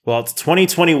Well, it's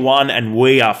 2021 and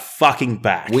we are fucking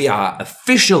back. We are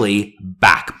officially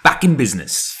back in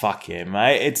business. Fuck yeah,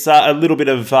 mate. It's a little bit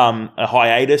of a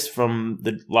hiatus from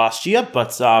the last year,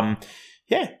 but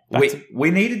yeah.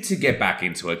 We needed to get back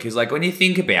into it because, like, when you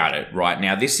think about it right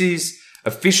now, this is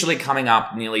officially coming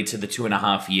up nearly to the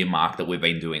 2.5 year mark that we've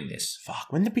been doing this. Fuck,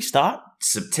 when did we start?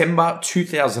 September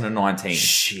 2019.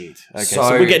 Shit. Okay, so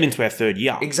we're getting into our third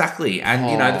year. Exactly. And,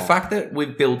 you know, the fact that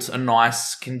we've built a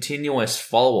nice, continuous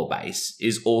follower base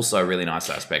is also a really nice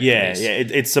aspect of this. Yeah.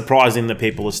 It's surprising that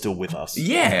people are still with us.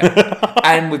 Yeah.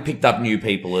 And we've picked up new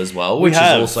people as well, which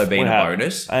has also been a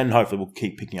bonus. And hopefully we'll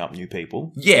keep picking up new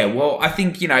people. Yeah, well, I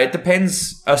think, you know, it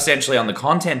depends essentially on the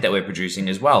content that we're producing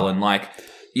as well. And, like,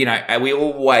 you know, we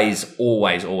always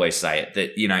say it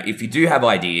that, you know, if you do have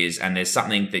ideas and there's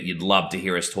something that you'd love to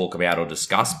hear us talk about or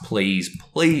discuss, please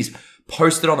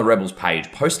post it on the Rebels page.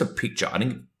 Post a picture. I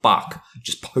think fuck,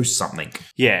 just post something.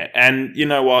 Yeah, and you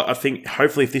know what? I think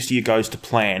hopefully if this year goes to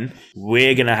plan,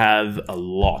 we're going to have a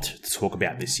lot to talk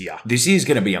about this year. This year's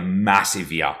going to be a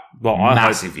massive year.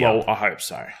 I hope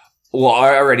so. Well,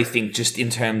 I already think just in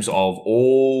terms of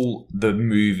all the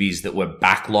movies that were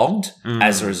backlogged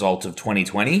as a result of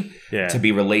 2020 to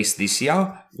be released this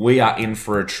year, we are in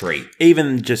for a treat.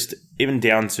 Even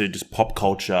down to just pop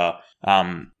culture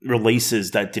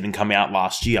releases that didn't come out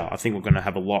last year. I think we're going to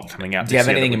have a lot coming out this year. Do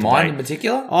you have anything in mind in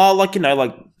particular? Oh, like, you know,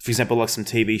 like, for example, like some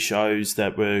TV shows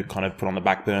that were kind of put on the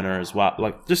back burner as well.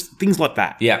 Like, just things like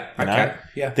that. Yeah, okay. Know?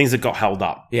 Yeah. Things that got held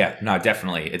up. Yeah, no,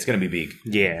 definitely. It's going to be big.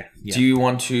 Yeah. Do you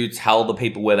want to tell the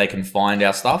people where they can find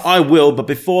our stuff? I will, but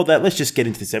before that, let's just get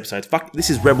into this episode. Fuck,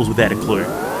 this is Rebels Without a Clue.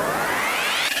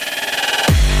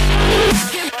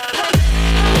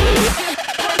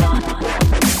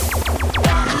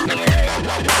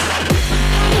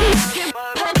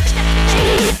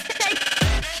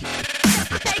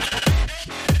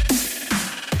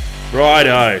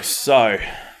 Righto, so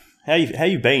how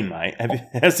you been, mate?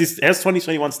 How's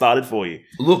 2021 started for you?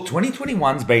 Look,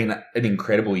 2021's been an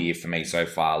incredible year for me so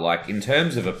far. Like, in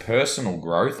terms of a personal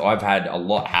growth, I've had a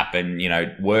lot happen, you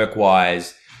know,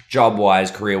 work-wise,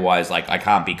 job-wise, career-wise. Like, I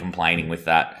can't be complaining with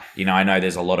that. You know, I know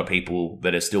there's a lot of people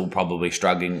that are still probably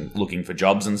struggling looking for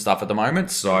jobs and stuff at the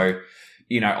moment. So,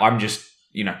 you know, I'm just,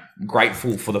 you know,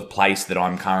 grateful for the place that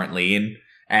I'm currently in.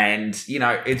 And, you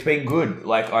know, it's been good.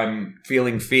 Like, I'm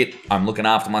feeling fit. I'm looking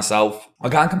after myself. I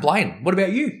can't complain. What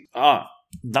about you?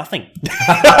 Nothing.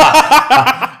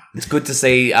 It's good to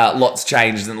see lots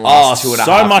changed in the last 2.5 years.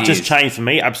 So much has changed for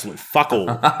me. Absolute fuck all.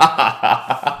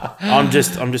 I'm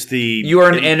just the... You're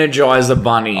an Energizer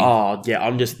bunny. Oh, yeah.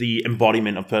 I'm just the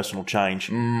embodiment of personal change.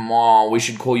 We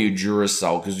should call you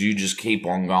Duracell because you just keep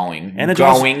on going.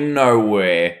 Going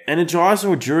nowhere. Energizer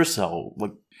or Duracell?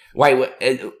 Like, Wait,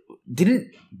 didn't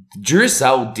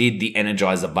Duracell did the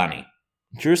Energizer bunny?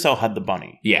 Duracell had the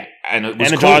bunny. Yeah, and it was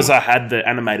Energizer cool. had the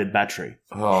animated battery.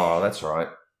 Oh, that's right.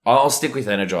 I'll stick with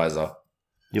Energizer.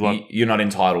 You're not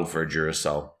entitled for a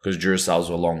Duracell because Duracells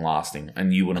were long lasting,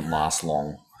 and you wouldn't last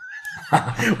long.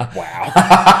 Wow.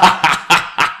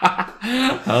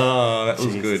 Oh, that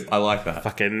was good. I like that.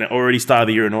 Fucking already started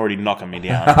the year and already knocking me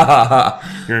down.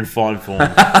 You're in fine form.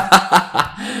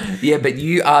 Yeah, but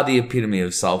you are the epitome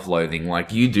of self-loathing.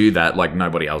 Like, you do that like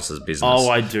nobody else's business. Oh,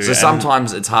 I do. So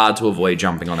sometimes it's hard to avoid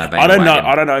jumping on that bandwagon.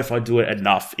 I don't know if I do it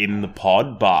enough in the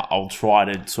pod, but I'll try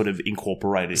to sort of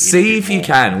incorporate it. See if you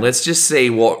can. Let's just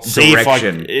see what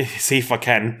direction. See if I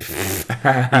can.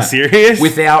 You serious?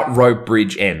 Without rope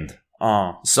bridge end.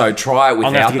 Oh. So try it without that.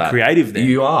 I'm going to have to get creative then.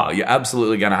 You are. You're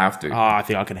absolutely going to have to. Oh, I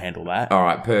think I can handle that. All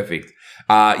right, perfect.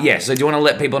 Yeah, so do you want to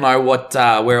let people know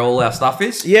where all our stuff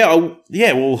is? Yeah,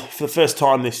 well, for the first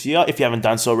time this year, if you haven't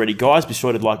done so already, guys, be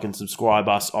sure to like and subscribe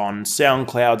us on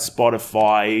SoundCloud,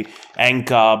 Spotify,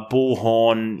 Anchor,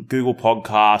 Bullhorn, Google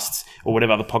Podcasts, or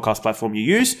whatever other podcast platform you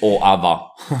use. Or other.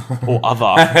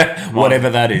 Whatever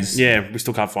that is. Yeah, we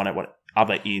still can't find out what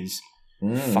other is.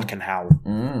 Fucking hell.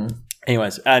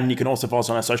 Anyways, and you can also follow us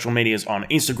on our social medias on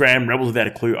Instagram, Rebels Without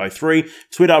a Clue 03,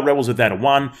 Twitter, Rebels Without a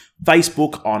 1,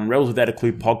 Facebook on Rebels Without a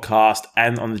Clue podcast,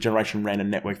 and on the Generation Random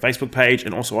Network Facebook page,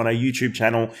 and also on our YouTube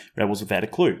channel, Rebels Without a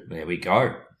Clue. There we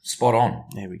go. Spot on.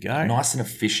 There we go. Nice and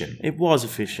efficient. It was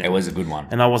efficient. It was a good one.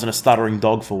 And I wasn't a stuttering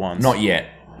dog for once. Not yet.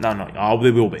 No. Oh,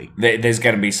 there will be. There's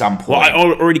going to be some point. Well, I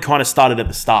already kind of started at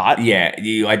the start. Yeah,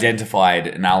 you identified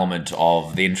an element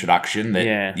of the introduction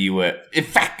that you were... In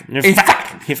fact. You're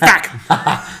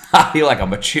like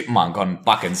I'm a chipmunk on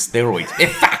fucking steroids. In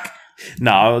fact.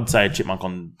 No, I would say a chipmunk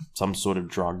on some sort of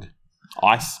drug.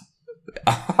 Ice.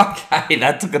 Okay,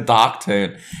 that took a dark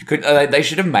turn. They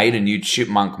should have made a new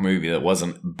chipmunk movie that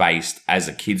wasn't based as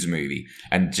a kids movie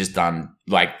and just done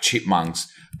like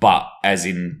chipmunks but as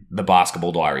in the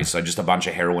Basketball Diaries. So just a bunch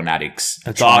of heroin addicts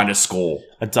A trying dark- to score.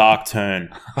 A Dark Turn.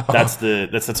 That's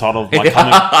the title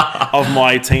of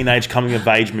my teenage coming of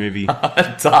age movie.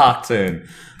 A dark turn.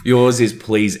 Yours is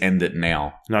Please End It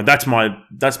Now. No, that's my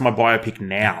biopic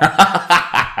now.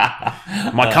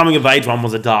 My coming of age one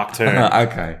was A Dark Turn.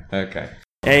 Okay.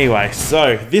 Anyway,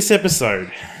 so this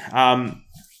episode,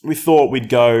 we thought we'd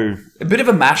go A bit of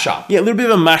a mashup. a little bit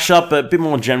of a mashup, but a bit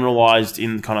more generalized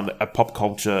in kind of a pop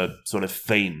culture sort of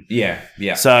theme. Yeah.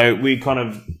 So we kind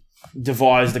of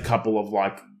devised a couple of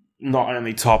like not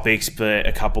only topics, but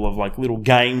a couple of like little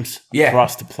games for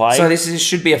us to play. So this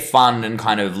should be a fun and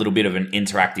kind of little bit of an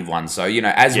interactive one. So,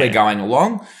 as we're going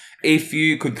along, if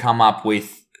you could come up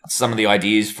with some of the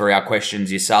ideas for our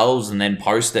questions yourselves and then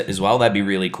post it as well, that'd be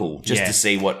really cool just to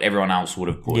see what everyone else would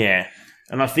have put. Yeah.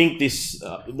 And I think this,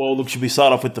 should we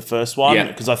start off with the first one? Yeah.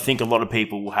 Because I think a lot of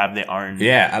people will have their own,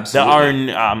 absolutely.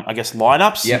 their own,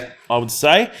 lineups. Yep. I would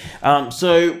say.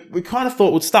 So we kind of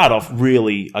thought we'd start off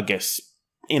really, I guess,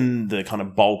 in the kind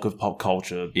of bulk of pop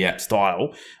culture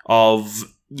style of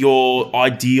your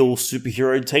ideal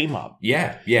superhero team up.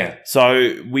 Yeah.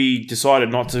 So we decided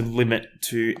not to limit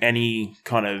to any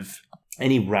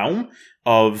realm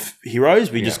of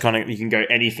heroes. We just you can go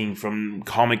anything from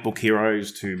comic book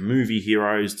heroes to movie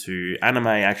heroes to anime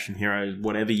action heroes,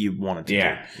 whatever you wanted to do.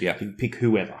 Yeah. You can pick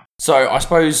whoever. So I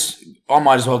suppose I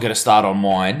might as well get a start on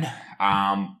mine.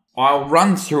 I'll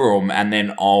run through them and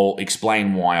then I'll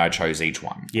explain why I chose each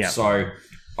one. Yeah. So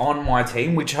on my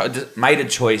team, we made a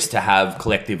choice to have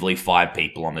collectively 5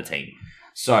 people on the team.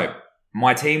 So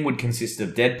my team would consist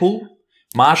of Deadpool,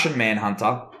 Martian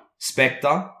Manhunter,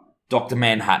 Spectre, Dr.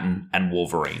 Manhattan, and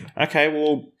Wolverine. Okay,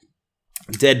 well,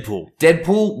 Deadpool.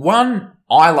 Deadpool, 1,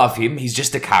 I love him. He's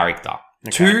just a character.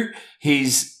 Okay. 2,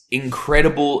 he's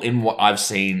incredible in what I've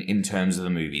seen in terms of the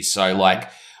movies. So, like,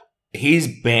 his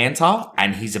banter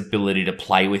and his ability to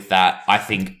play with that, I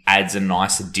think, adds a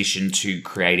nice addition to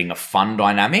creating a fun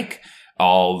dynamic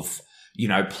of,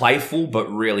 playful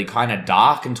but really kind of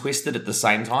dark and twisted at the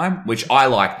same time, which I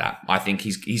like that. I think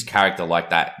his character like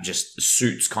that just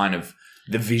suits kind of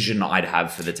the vision I'd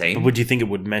have for the team. But would you think it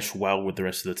would mesh well with the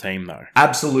rest of the team, though?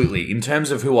 Absolutely. In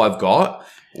terms of who I've got,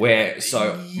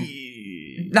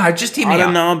 no, just hear me I don't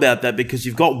out. know about that because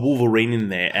you've got Wolverine in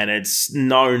there, and it's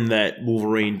known that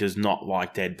Wolverine does not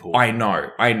like Deadpool. I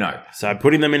know. So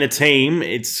putting them in a team,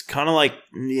 it's kind of like,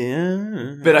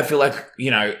 yeah. But I feel like,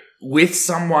 with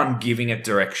someone giving it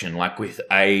direction, like with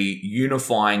a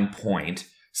unifying point,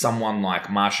 someone like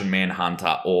Martian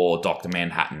Manhunter or Dr.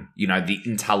 Manhattan, the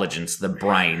intelligence, the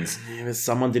brains. Yeah, but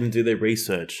someone didn't do their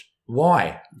research.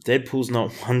 Why? Deadpool's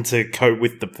not one to go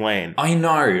with the plan. I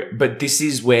know, but this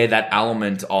is where that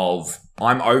element of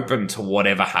I'm open to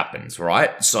whatever happens,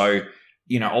 right? So,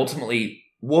 ultimately,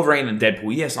 Wolverine and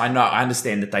Deadpool, yes, I know, I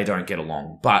understand that they don't get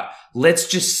along, but let's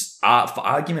just, for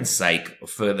argument's sake,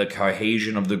 for the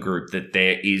cohesion of the group, that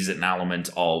there is an element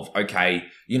of, okay,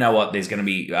 you know what, there's going to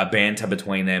be a banter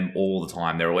between them all the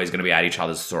time. They're always going to be at each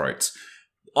other's throats.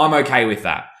 I'm okay with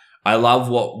that. I love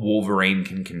what Wolverine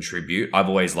can contribute. I've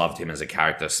always loved him as a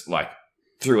character, like,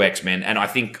 through X-Men, and I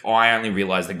think I only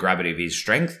realized the gravity of his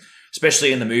strength,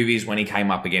 especially in the movies when he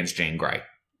came up against Jean Grey.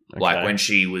 Okay. Like, when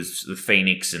she was the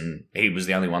Phoenix and he was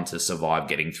the only one to survive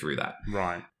getting through that.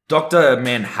 Right. Dr.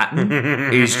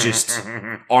 Manhattan is just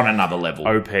on another level.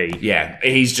 OP. Yeah,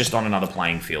 he's just on another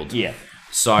playing field. Yeah.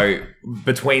 So,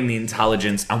 between the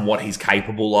intelligence and what he's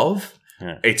capable of,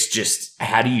 it's just,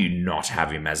 how do you not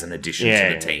have him as an addition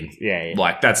to the team? Yeah.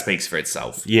 Like, that speaks for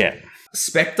itself. Yeah.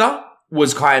 Spectre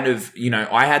was kind of,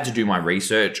 I had to do my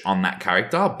research on that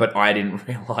character, but I didn't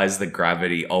realize the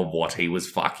gravity of what he was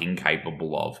fucking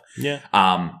capable of. Yeah.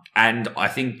 And I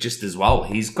think just as well,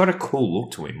 he's got a cool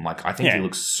look to him. Like, I think he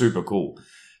looks super cool.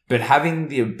 But having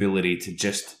the ability to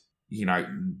just,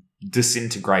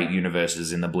 disintegrate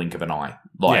universes in the blink of an eye,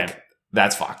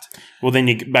 that's fucked. Well, then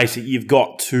you've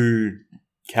got 2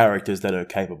 characters that are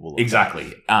capable of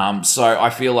exactly. So I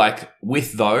feel like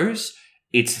with those,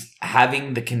 it's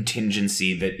having the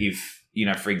contingency that if,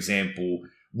 for example,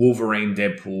 Wolverine,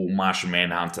 Deadpool, Martian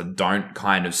Manhunter don't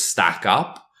kind of stack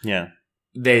up. Yeah.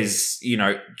 There's,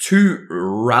 2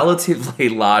 relatively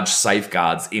large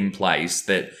safeguards in place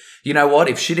that,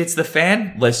 if shit hits the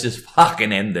fan, let's just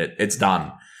fucking end it. It's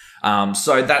done.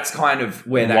 So that's kind of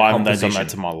where that composition... Why composition... haven't they done that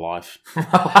to my life?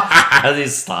 It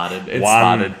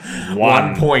started.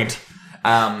 1 point.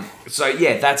 So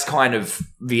yeah, that's kind of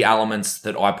the elements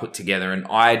that I put together, and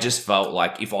I just felt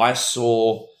like if I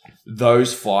saw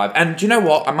those 5, and do you know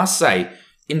what? I must say,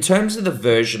 in terms of the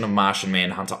version of Martian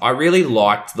Manhunter, I really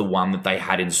liked the one that they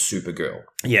had in Supergirl.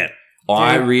 Yeah.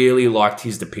 I really liked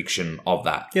his depiction of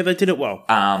that. Yeah, they did it well.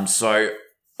 So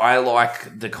I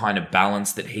like the kind of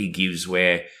balance that he gives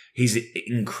where he's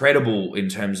incredible in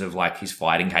terms of like his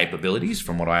fighting capabilities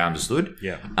from what I understood.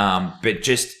 Yeah. But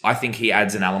just, I think he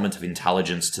adds an element of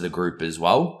intelligence to the group as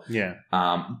well. Yeah.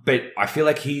 But I feel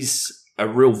like he's a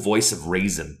real voice of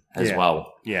reason as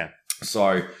well. Yeah.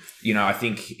 So, I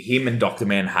think him and Dr.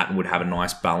 Manhattan would have a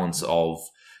nice balance of,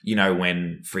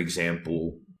 when, for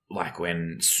example, like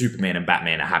when Superman and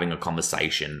Batman are having a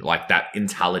conversation, like that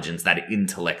intelligence, that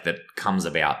intellect that comes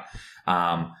about.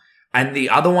 And the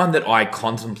other one that I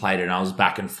contemplated and I was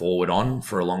back and forward on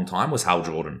for a long time was Hal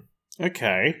Jordan.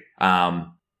 Okay.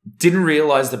 Didn't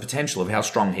realize the potential of how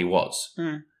strong he was.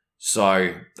 Mm.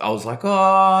 So I was like,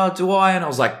 oh, do I? And I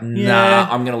was like, nah,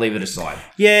 I'm going to leave it aside.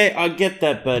 Yeah, I get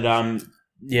that, but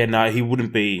no, he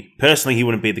wouldn't be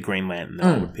the Green Lantern that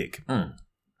I would pick. Mm.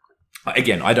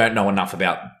 Again, I don't know enough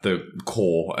about the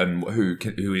core and who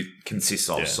it consists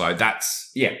of. Yeah. So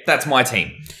that's my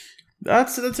team.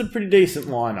 That's a pretty decent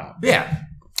lineup. Yeah.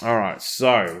 All right.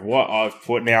 So what I've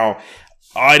put now,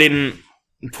 I didn't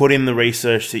put in the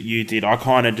research that you did. I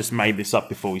kind of just made this up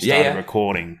before we started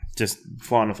recording, just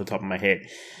flying off the top of my head.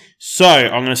 So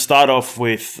I'm going to start off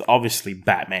with obviously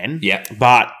Batman. Yeah.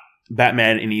 But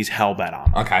Batman in his Hellbat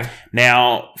armor. Okay.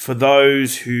 Now, for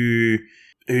those who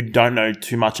don't know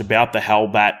too much about the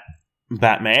Hellbat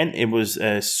Batman, it was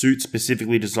a suit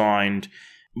specifically designed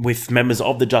with members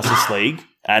of the Justice League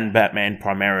and Batman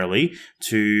primarily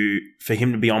for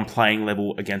him to be on playing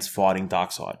level against fighting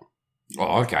Darkseid.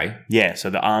 Oh, okay. Yeah, so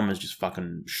the armor is just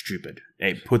fucking stupid.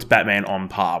 It puts Batman on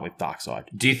par with Darkseid.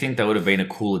 Do you think that would have been a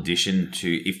cool addition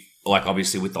to, if, like,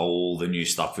 obviously with all the new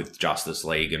stuff with Justice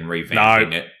League and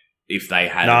revamping it, if they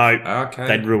had... No, okay.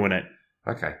 They'd ruin it.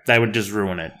 Okay. They would just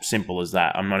ruin it. Simple as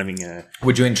that. I'm not even going to...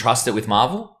 Would you entrust it with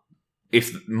Marvel?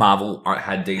 If Marvel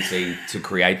had DC to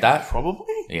create that? Probably.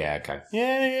 Yeah, okay.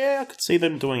 Yeah, I could see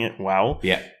them doing it well.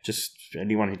 Yeah. Just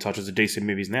anyone who touches the DC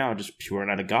movies now are just pure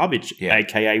and utter garbage, yeah.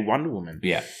 a.k.a. Wonder Woman.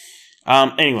 Yeah.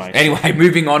 Anyway,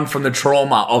 moving on from the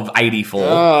trauma of 84.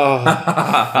 Oh,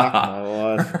 fuck my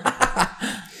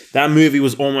life. That movie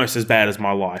was almost as bad as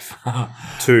my life.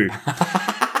 2.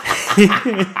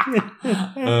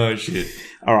 Oh, shit.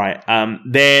 All right.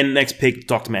 Then next pick,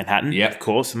 Dr. Manhattan. Yeah. Of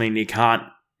course. I mean, you can't...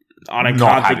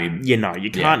 not have him. Yeah, no,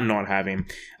 you can't not have him.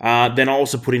 Then I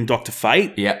also put in Dr.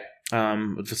 Fate. Yeah.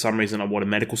 For some reason, I wanted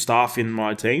medical staff in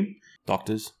my team.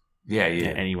 Doctors. Yeah.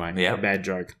 Anyway, yeah. Bad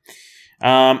joke.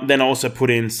 Then I also put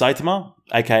in Saitama,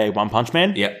 a.k.a. One Punch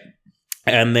Man. Yep.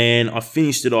 And then I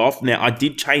finished it off. Now, I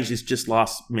did change this just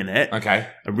last minute. Okay.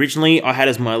 Originally, I had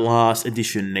as my last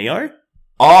edition Neo.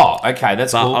 Oh, okay.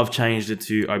 That's cool. But I've changed it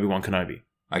to Obi-Wan Kenobi.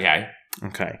 Okay.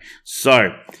 So,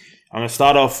 I'm going to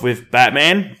start off with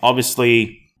Batman.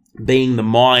 Obviously, being the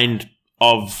mind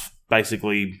of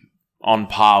basically on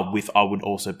par with, I would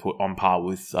also put on par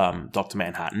with Dr.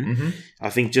 Manhattan. Mm-hmm.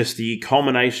 I think just the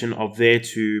culmination of their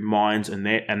two minds and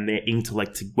their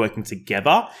intellect working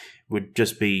together would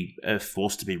just be a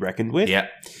force to be reckoned with. Yeah.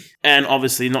 And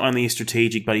obviously, not only his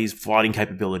strategic, but his fighting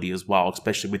capability as well,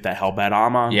 especially with that Hellbat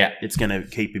armor. Yeah. It's going to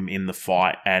keep him in the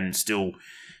fight and still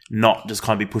not just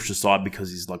kind of be pushed aside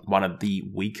because he's like one of the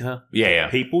weaker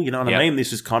people. You know what I mean?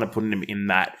 This is kind of putting him in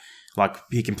that, like,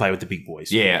 he can play with the big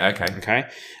boys. Yeah, okay. Okay.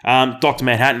 Dr.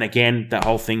 Manhattan, again, that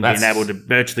whole thing, being able to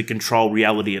virtually control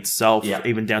reality itself,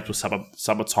 even down to a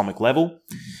subatomic level.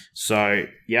 So,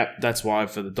 that's why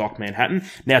for the Doc Manhattan.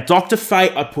 Now, Dr.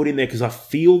 Fate I put in there because I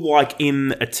feel like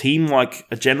in a team, like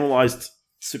a generalized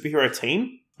superhero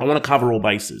team, I want to cover all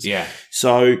bases. Yeah.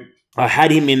 So I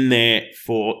had him in there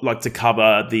for like to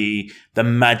cover the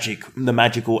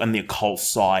magical and the occult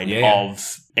side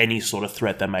of any sort of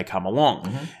threat that may come along.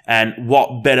 Mm-hmm. And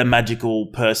what better magical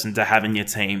person to have in your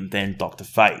team than Dr.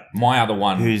 Fate? My other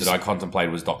one that I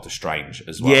contemplated was Doctor Strange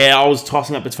as well. Yeah, I was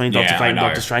tossing up between Dr. Fate and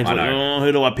Dr. Strange. Like,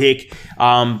 who do I pick?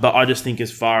 But I just think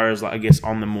as far as, like, I guess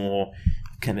on the more...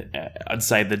 I'd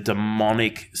say the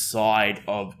demonic side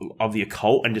of the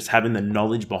occult and just having the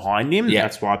knowledge behind him. Yeah.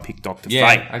 That's why I picked Dr. Fate.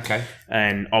 Yeah, okay.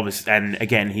 And obviously, and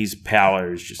again, his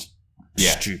power is just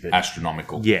stupid.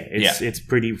 Astronomical. Yeah, it's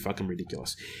pretty fucking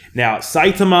ridiculous. Now,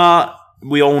 Saitama,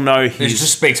 we all know it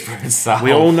just speaks for itself.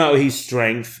 We all know his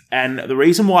strength, and the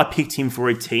reason why I picked him for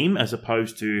a team as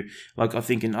opposed to, like, I'm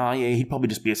thinking, he'd probably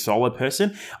just be a solo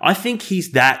person. I think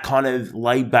he's that kind of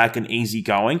laid back and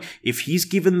easygoing. If he's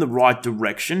given the right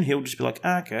direction, he'll just be like,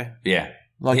 okay. Yeah.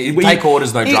 Like, he'll take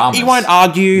orders, no dramas. He won't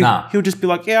argue. Nah. He'll just be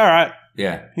like, all right.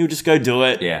 Yeah. He'll just go do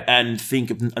it and think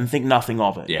nothing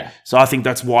of it. Yeah. So I think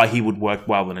that's why he would work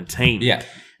well in a team. Yeah.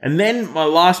 And then my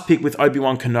last pick with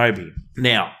Obi-Wan Kenobi.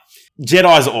 Now,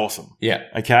 Jedis are awesome. Yeah.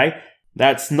 Okay?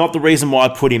 That's not the reason why I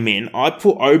put him in. I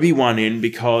put Obi-Wan in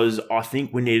because I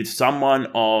think we needed someone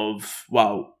of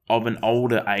an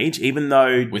older age, even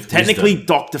though With technically wisdom.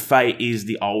 Dr. Fate is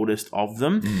the oldest of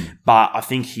them, but I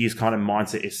think his kind of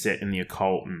mindset is set in the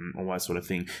occult and all that sort of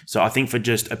thing. So I think for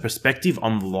just a perspective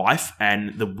on life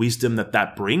and the wisdom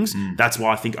that brings, that's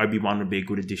why I think Obi-Wan would be a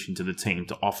good addition to the team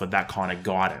to offer that kind of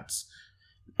guidance.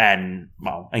 And,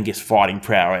 I guess fighting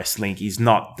prowess, Link is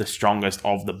not the strongest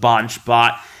of the bunch,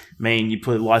 but you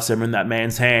put a lightsaber in that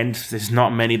man's hand, there's not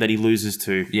many that he loses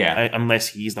to. Yeah. Unless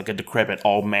he's like a decrepit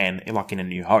old man, like in A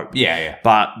New Hope. Yeah.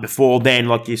 But before then,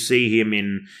 like you see him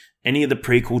in any of the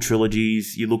prequel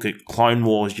trilogies, you look at Clone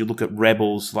Wars, you look at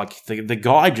Rebels, like the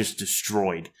guy just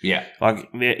destroyed. Yeah. Like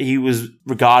he was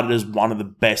regarded as one of the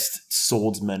best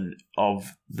swordsmen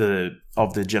of the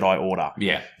Jedi Order.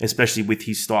 Yeah. Especially with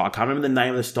his style. I can't remember the name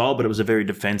of the style, but it was a very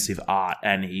defensive art.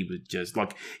 And he was just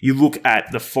like, you look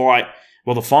at the fight,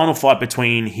 the final fight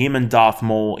between him and Darth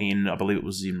Maul in, I believe it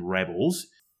was in Rebels.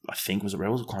 I think, was it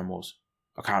Rebels or Clone Wars?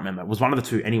 I can't remember. It was one of the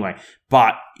two anyway.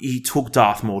 But he took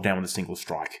Darth Maul down with a single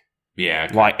strike. Yeah.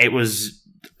 Okay. Like, it was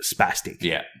spastic.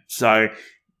 Yeah. So,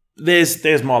 there's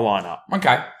my lineup.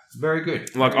 Okay. Very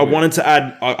good. Like, Very I good. wanted to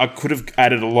add, I could have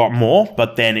added a lot more,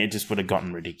 but then it just would have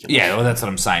gotten ridiculous. Yeah, well, that's what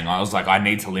I'm saying. I was like, I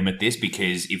need to limit this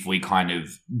because if we kind of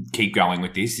keep going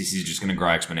with this is just going to grow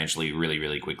exponentially really,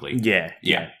 really quickly. Yeah.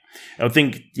 I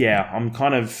think, I'm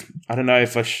kind of, I don't know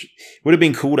if would have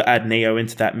been cool to add Neo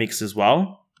into that mix as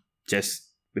well. Just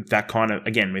with that kind of,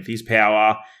 again, with his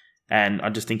power. And I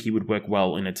just think he would work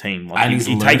well in a team. Like, And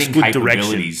he takes good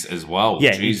capabilities as well.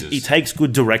 Yeah, Jesus. he takes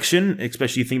good direction,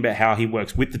 especially you think about how he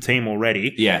works with the team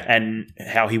already. Yeah. And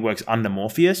how he works under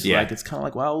Morpheus. Yeah. Like, it's kind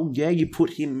of like, you put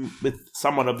him with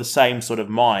someone of the same sort of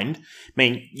mind. I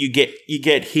mean, you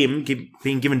get him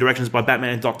being given directions by Batman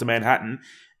and Dr. Manhattan,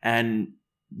 and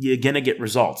you're going to get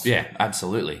results. Yeah,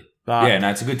 absolutely. But,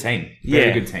 it's a good team.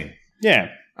 Very good team.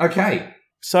 Yeah. Okay.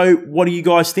 So, what do you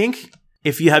guys think?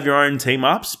 If you have your own team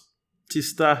ups,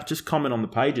 just comment on the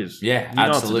pages. Yeah, You know what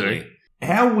to absolutely.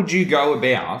 How would you go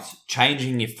about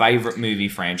changing your favourite movie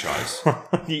franchise?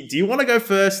 Do you want to go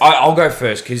first? I'll go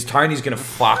first because Tony's going to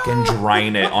fucking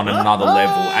drain it on another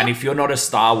level. And if you're not a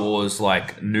Star Wars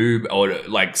like noob or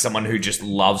like someone who just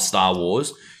loves Star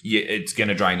Wars, it's going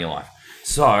to drain your life.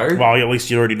 So, Well, at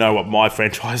least you already know what my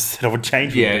franchise that I would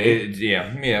change. yeah, would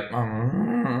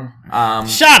be.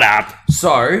 Shut up.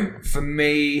 So for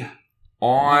me,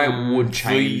 I would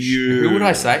change. you. Who would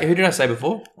I say? Who did I say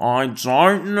before? I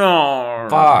don't know.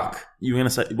 Fuck. You were going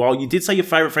to say, you did say your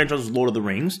favorite franchise was Lord of the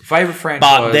Rings. Favorite franchise.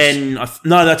 But then,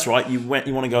 no, that's right. You want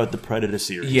to go with the Predator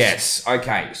series. Yes.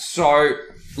 Okay. So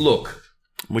look.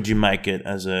 Would you make it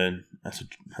as a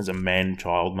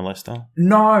man-child molester?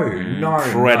 No.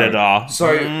 Predator. No.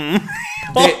 So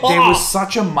there was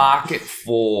such a market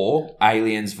for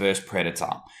Aliens vs Predator.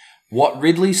 What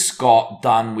Ridley Scott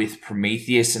done with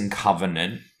Prometheus and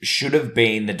Covenant should have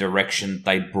been the direction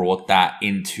they brought that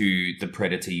into the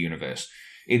Predator universe.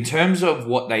 In terms of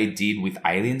what they did with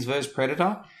Aliens vs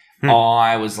Predator,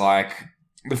 I was like,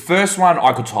 the first one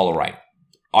I could tolerate.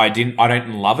 I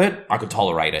don't love it. I could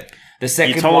tolerate it. The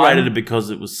second You tolerated one, it because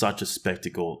it was such a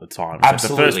spectacle at the time.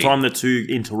 Absolutely. The first time the two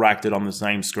interacted on the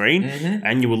same screen,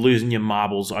 and you were losing your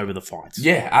marbles over the fights.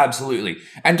 yeah, absolutely.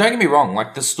 And don't get me wrong,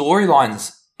 like the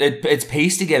storylines, it's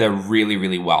pieced together really,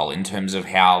 really well in terms of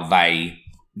how they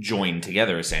join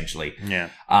together, essentially. Yeah.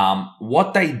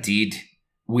 What they did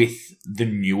with the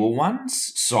newer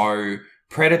ones, so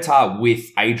Predator with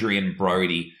Adrian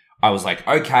Brody, I was like,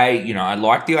 okay, I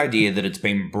like the idea that it's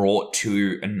been brought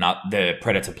to the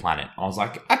Predator planet. I was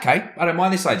like, okay, I don't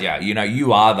mind this idea.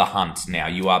 You are the hunt now.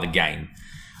 You are the game.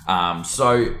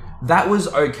 So that was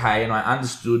okay, and I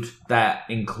understood that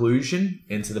inclusion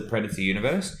into the Predator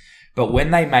universe. But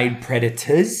when they made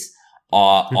Predators,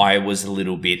 I was a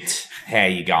little bit, how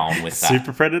you going with that?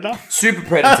 Super Predator? Super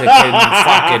Predator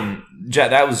can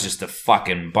that was just a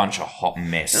fucking bunch of hot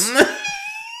mess.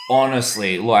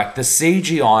 Honestly, like the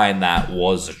CGI in that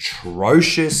was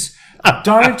atrocious.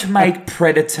 Don't make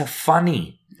Predator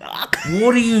funny.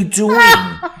 What are you doing?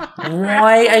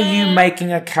 Why are you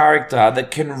making a character that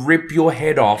can rip your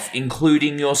head off,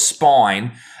 including your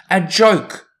spine, a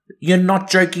joke? You're not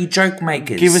jokey joke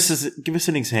makers. Give us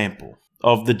an example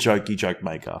of the jokey joke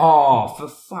maker. Oh, for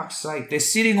fuck's sake. They're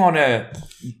sitting on a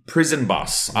prison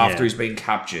bus after he's been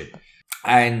captured.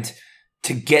 And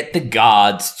to get the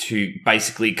guards to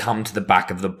basically come to the back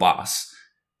of the bus,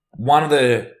 one of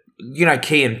the,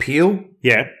 Key and Peele?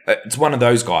 Yeah. It's one of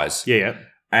those guys. Yeah.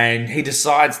 And he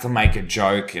decides to make a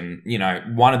joke and,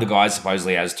 one of the guys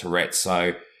supposedly has Tourette's.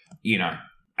 So,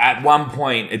 at one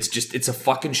point, it's a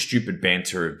fucking stupid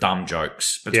banter of dumb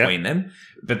jokes between them.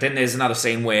 But then there's another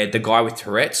scene where the guy with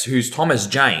Tourette's, who's Thomas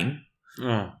Jane,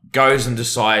 goes and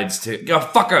decides to go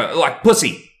fuck her, like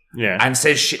pussy. Yeah. And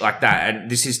says shit like that.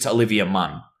 And this is to Olivia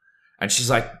Munn. And she's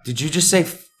like, did you just say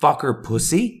fuck her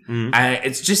pussy? Mm. And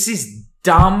it's just this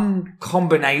dumb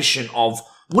combination of,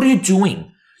 what are you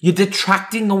doing? You're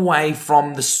detracting away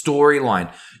from the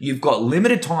storyline. You've got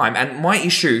limited time. And my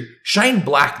issue, Shane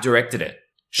Black directed it.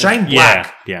 Shane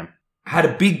Black had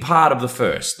a big part of the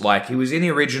first. Like, he was in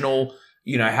the original,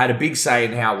 had a big say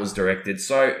in how it was directed.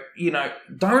 So,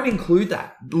 don't include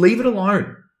that. Leave it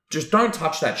alone. Just don't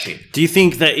touch that shit. Do you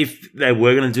think that if they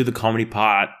were going to do the comedy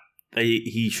part,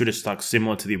 he should have stuck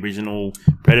similar to the original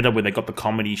Predator, where they got the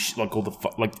comedy, like all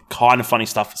the kind of funny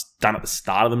stuff done at the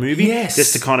start of the movie,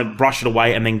 just to kind of brush it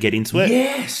away and then get into it?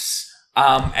 Yes.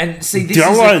 And see, this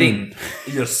is the thing.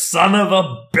 You son of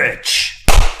a bitch.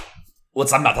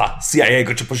 What's another? CIA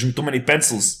got you pushing too many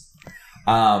pencils.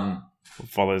 What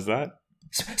follows that?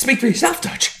 Speak for yourself,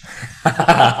 Dutch.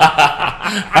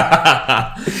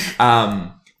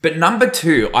 But number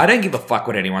 2, I don't give a fuck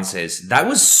what anyone says. That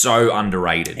was so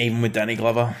underrated. Even with Danny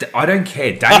Glover? I don't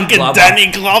care. Danny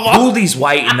Glover pulled his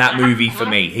weight in that movie for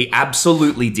me. He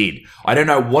absolutely did. I don't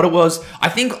know what it was. I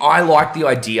think I like the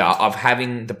idea of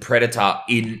having the Predator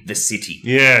in the city.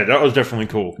 Yeah, that was definitely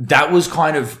cool. That was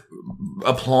kind of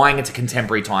applying it to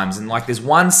contemporary times. And like, there's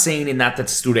one scene in that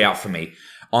stood out for me.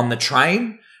 On the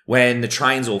train, when the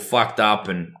train's all fucked up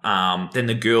and then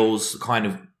the girl's kind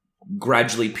of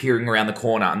gradually peering around the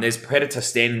corner and there's Predator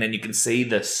standing there and you can see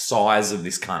the size of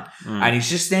this cunt. And he's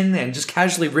just standing there and just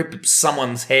casually rips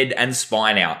someone's head and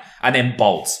spine out and then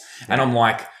bolts. And I'm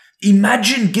like,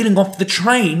 imagine getting off the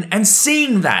train and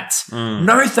seeing that.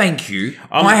 No, thank you.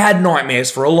 I had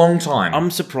nightmares for a long time.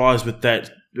 I'm surprised with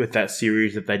that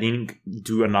series that they didn't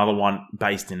do another one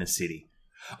based in a city.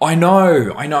 I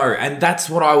know. And that's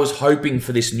what I was hoping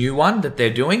for this new one that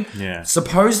they're doing. Yeah.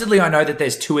 Supposedly, I know that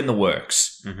there's 2 in the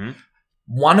works. Mm-hmm.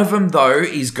 One of them, though,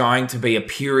 is going to be a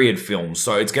period film.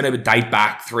 So it's going to date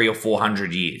back 300 or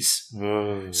 400 years.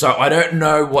 Whoa. So I don't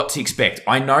know what to expect.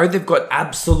 I know they've got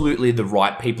absolutely the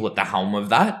right people at the helm of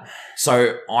that.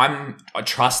 So I'm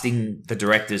trusting the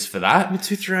directors for that. With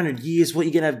 200-300 years, what,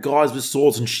 you going to have guys with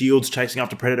swords and shields chasing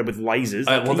after Predator with lasers?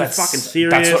 Well, that's fucking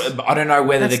serious. I don't know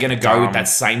whether they're going to go dumb. with that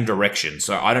same direction.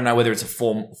 So I don't know whether it's a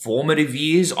formative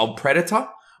years of Predator,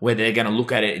 where they're going to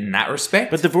look at it in that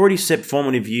respect. But they've already set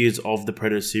formative years of the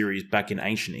Predator series back in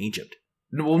ancient Egypt.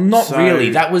 Well, not really.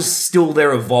 That was still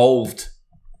their evolved,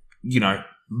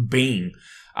 being.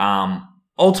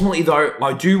 Ultimately, though,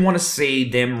 I do want to see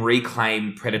them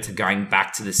reclaim Predator going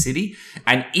back to the city.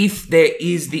 And if there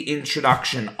is the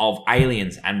introduction of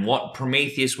aliens and what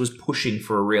Prometheus was pushing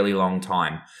for a really long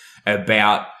time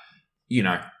about,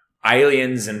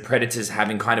 aliens and predators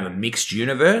having kind of a mixed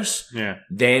universe,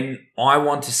 then I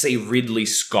want to see Ridley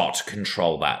Scott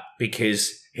control that,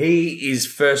 because he is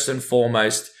first and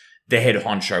foremost the head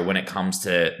honcho when it comes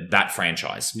to that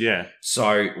franchise. Yeah.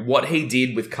 So what he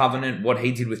did with Covenant, what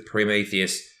he did with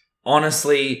Prometheus,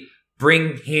 honestly,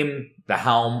 bring him the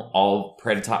helm of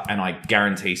Predator and I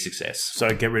guarantee success. So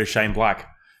get rid of Shane Black.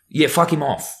 Yeah, fuck him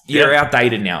off. You're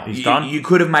outdated now. He's done. You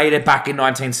could have made it back in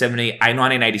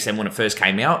 1987 when it first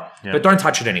came out, but don't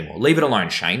touch it anymore. Leave it alone,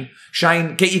 Shane.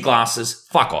 Shane, get your glasses.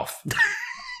 Fuck off.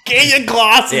 Get your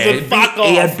glasses and fuck off.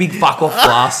 He had big fuck off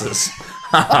glasses.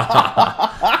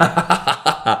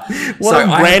 What a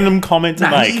random comment to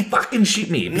make. He fucking shit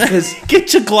me because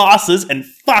get your glasses and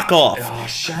fuck off. Oh,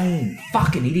 Shane,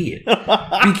 fucking idiot.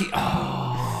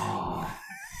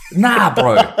 Nah,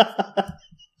 bro.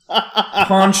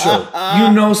 Poncho,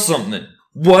 you know something.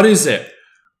 What is it?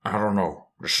 I don't know.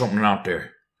 There's something out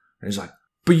there. And he's like,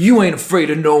 but you ain't afraid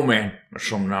of no man. There's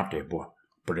something out there, boy.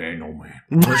 But there ain't no man.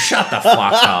 Well, shut the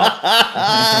fuck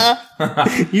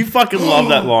up. You fucking love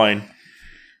that line.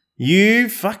 You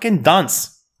fucking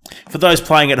dunce. For those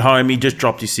playing at home, he just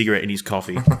dropped his cigarette in his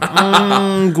coffee.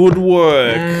 Good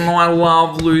work. I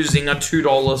love losing a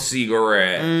 $2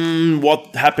 cigarette.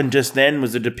 What happened just then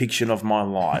was a depiction of my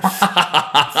life.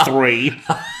 3.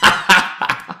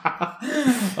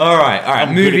 All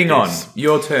right. Moving on.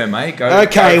 Your turn, mate. Go.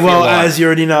 Okay, well, as you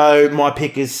already know, my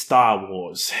pick is Star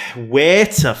Wars. Where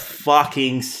to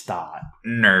fucking start?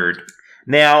 Nerd.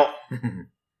 Now,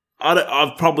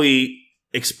 I've probably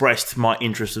expressed my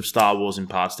interest of Star Wars in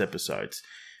past episodes.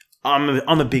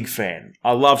 I'm a big fan.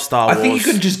 I love Star Wars. I think you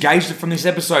could have just gauged it from this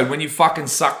episode when you fucking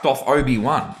sucked off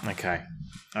Obi-Wan. Okay.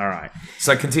 All right.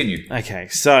 So continue. Okay,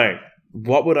 so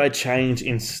what would I change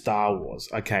in Star Wars?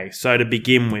 Okay, so to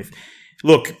begin with,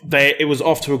 look, it was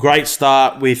off to a great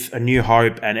start with A New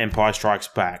Hope and Empire Strikes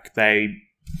Back. They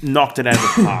knocked it out of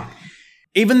the park.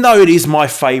 Even though it is my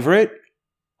favorite,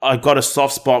 I've got a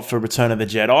soft spot for Return of the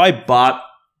Jedi, but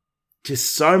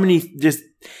just so many, just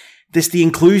the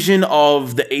inclusion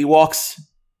of the Ewoks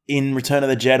in Return of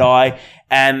the Jedi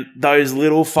and those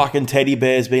little fucking teddy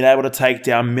bears being able to take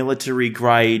down military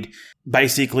grade,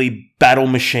 basically battle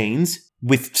machines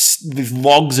with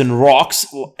logs and rocks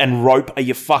and rope. Are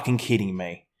you fucking kidding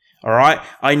me? All right.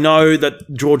 I know that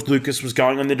George Lucas was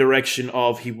going in the direction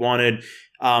of he wanted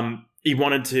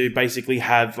to basically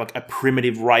have like a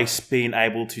primitive race being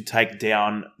able to take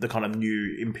down the kind of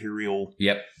new imperial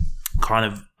kind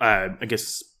of, I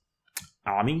guess,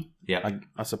 army. Yeah,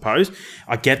 I suppose.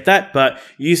 I get that, but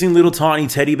using little tiny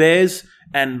teddy bears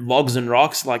and logs and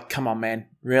rocks, like, come on, man.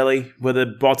 Really? Were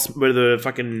the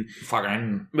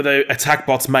attack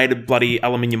bots made of bloody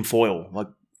aluminium foil? Like,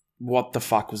 what the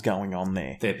fuck was going on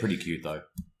there? They're pretty cute, though.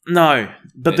 No,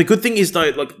 but the good thing is,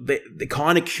 though, like, they're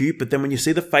kind of cute, but then when you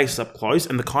see the face up close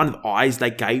and the kind of eyes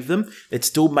they gave them, it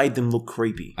still made them look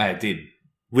creepy. It did.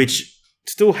 Which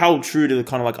still held true to the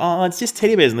kind of like, oh, it's just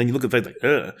teddy bears, and then you look at the face like,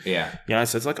 ugh. Yeah. You know,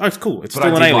 so it's like, oh, it's cool. It's but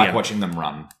still an alien. I like watching them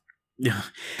run. Yeah.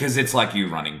 Because it's like you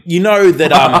running. You know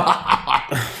that,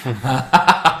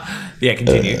 yeah,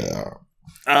 continue.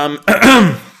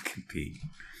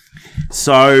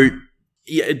 So,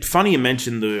 yeah, it's funny you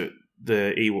mentioned the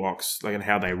Ewoks, like, and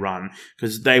how they run,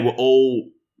 because they were all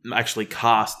actually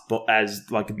cast as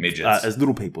like midgets, as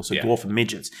little people, so dwarf and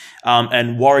midgets.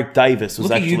 And Warwick Davis was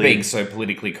Look actually. At you being so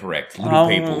politically correct, little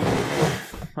people.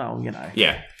 Well, you know.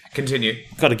 Yeah, continue.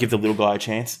 Got to give the little guy a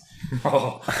chance.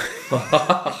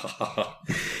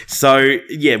 So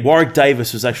yeah, Warwick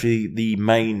Davis was actually the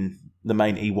main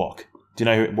Ewok. Do you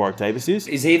know who Warwick Davis is?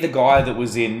 Is he the guy that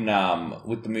was in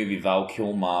with the movie Val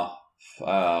Kilmer?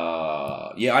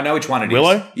 Yeah, I know which one it is.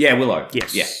 Willow? Yeah, Willow.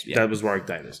 Yes, yeah. That was Warwick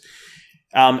Davis.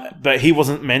 But he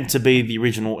wasn't meant to be the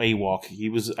original Ewok. He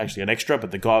was actually an extra,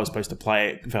 but the guy was supposed to play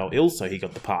it fell ill, so he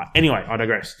got the part. Anyway, I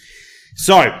digress.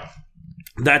 So,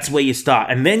 that's where you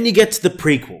start. And then you get to the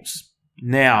prequels.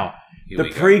 Now, the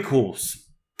prequels,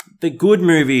 they're good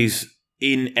movies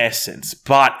in essence,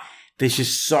 but there's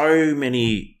just so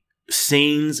many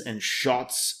scenes and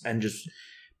shots and just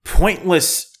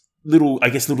pointless little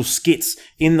skits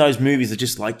in those movies that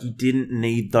just like you didn't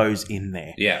need those in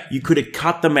there. Yeah. You could have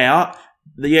cut them out.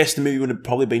 Yes, the movie would have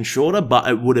probably been shorter, but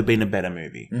it would have been a better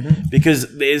movie. Mm-hmm.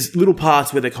 Because there's little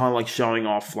parts where they're kind of like showing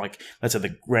off, like, let's say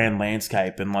the grand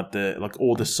landscape and like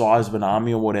all the size of an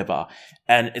army or whatever.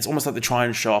 And it's almost like they're trying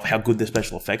to show off how good their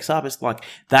special effects are. But it's like,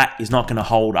 that is not going to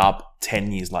hold up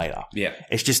 10 years later. Yeah.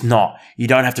 It's just not. You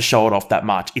don't have to show it off that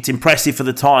much. It's impressive for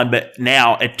the time, but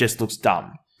now it just looks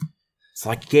dumb. It's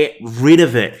like, get rid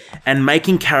of it. And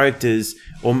making characters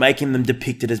or making them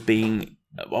depicted as being,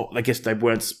 well, I guess they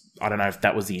weren't, I don't know if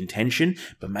that was the intention,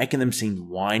 but making them seem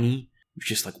whiny was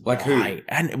just like why? Who?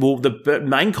 And well, the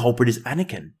main culprit is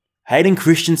Anakin. Hayden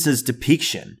Christensen's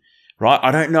depiction, right?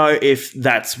 I don't know if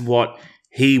that's what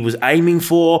he was aiming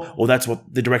for or that's what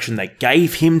the direction they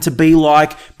gave him to be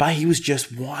like, but he was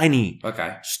just whiny.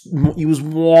 Okay. He was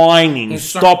whining.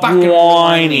 Stop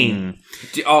whining.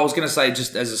 I was going to say,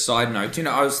 just as a side note,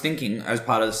 I was thinking, as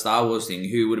part of the Star Wars thing,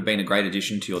 who would have been a great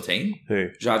addition to your team? Who?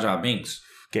 Jar Jar Binks.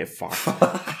 Get fucked.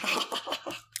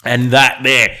 And that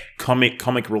there,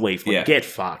 comic relief. Like, get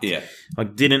fucked. Yeah.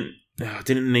 Like, didn't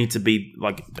need to be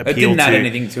like appeal it didn't add to,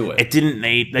 anything to it. They didn't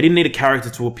need a character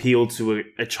to appeal to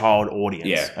a child audience.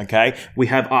 Yeah. Okay? We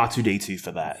have R2D2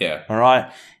 for that. Yeah. All right?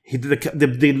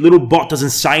 The little bot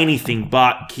doesn't say anything,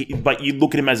 but you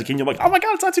look at him as a kid and you're like, oh my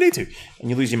God, it's R2D2. And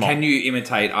you lose your mind. Can you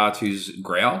imitate R2's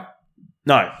growl?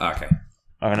 No. Okay.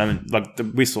 I mean, like the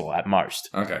whistle at most.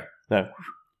 Okay.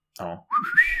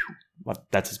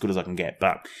 That's as good as I can get.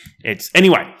 But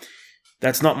anyway,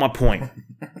 that's not my point.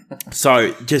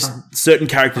 So just certain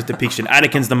characters' depiction.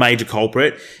 Anakin's the major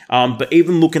culprit. But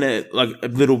even looking at like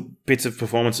little bits of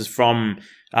performances from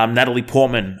Natalie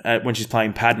Portman when she's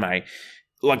playing Padme,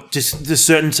 like just there's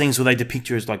certain scenes where they depict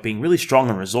her as like being really strong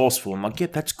and resourceful. And like, yeah,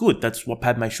 that's good. That's what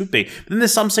Padme should be. But then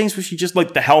there's some scenes where she's just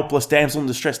like the helpless damsel in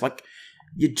distress. Like,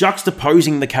 you're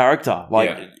juxtaposing the character.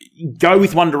 Like, go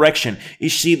with one direction.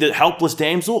 Is she the helpless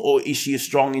damsel or is she a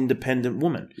strong, independent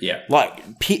woman? Yeah.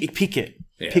 Like, pick it.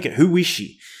 Yeah. Pick it. Who is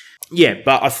she? Yeah,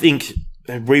 but I think,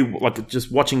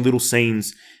 just watching little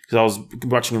scenes, because I was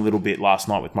watching a little bit last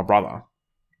night with my brother,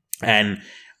 and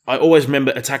I always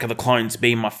remember Attack of the Clones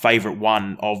being my favourite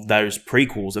one of those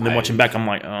prequels, and then watching back, I'm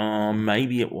like, oh,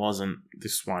 maybe it wasn't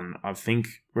this one. I think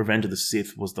Revenge of the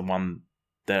Sith was the one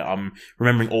that I'm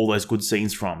remembering all those good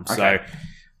scenes from. Okay.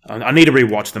 So I need to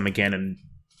rewatch them again and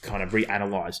kind of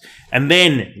reanalyze. And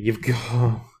then you've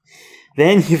got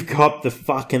the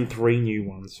fucking 3 new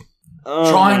ones.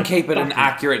 Try and keep it an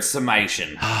accurate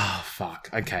summation. Ah, fuck.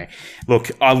 Okay.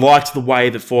 Look, I liked the way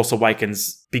that Force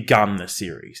Awakens begun the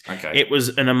series. Okay. It was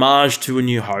an homage to A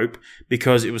New Hope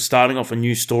because it was starting off a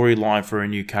new storyline for a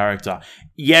new character.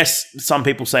 Yes, some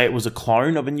people say it was a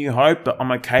clone of A New Hope, but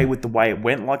I'm okay with the way it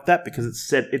went like that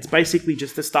because it's basically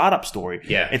just a startup story.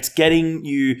 Yeah. It's getting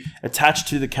you attached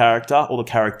to the character or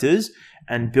the characters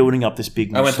and building up this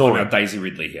big new story. Talking about Daisy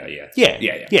Ridley here, yeah.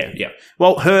 Yeah.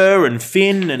 Well, her and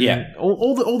Finn and Yeah.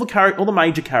 all the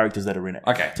major characters that are in it.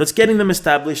 Okay. So it's getting them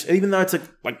established. Even though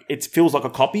it feels like a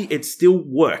copy, it still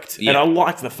worked. Yeah. And I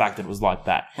liked the fact that it was like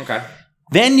that. Okay.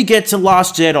 Then you get to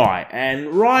Last Jedi, and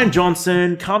Rian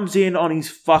Johnson comes in on his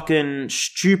fucking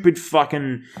stupid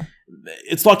fucking...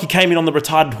 It's like he came in on the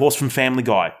retarded horse from Family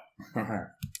Guy.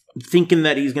 Thinking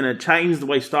that he's going to change the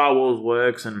way Star Wars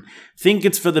works and think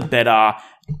it's for the better.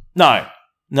 No,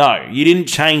 you didn't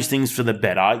change things for the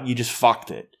better. You just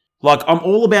fucked it. Like, I'm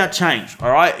all about change, all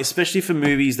right? Especially for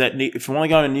movies that if you want to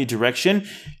go in a new direction,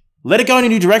 let it go in a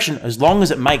new direction as long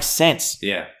as it makes sense.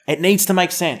 Yeah. It needs to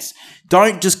make sense.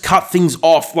 Don't just cut things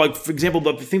off. Like, for example,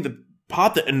 the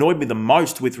part that annoyed me the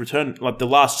most with The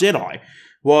Last Jedi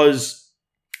was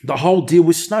the whole deal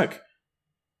with Snoke.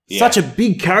 Yeah. Such a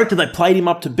big character they played him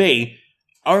up to be,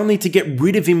 only to get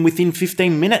rid of him within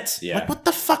 15 minutes. Yeah. Like, what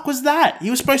the fuck was that? He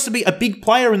was supposed to be a big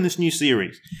player in this new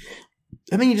series.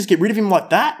 And then you just get rid of him like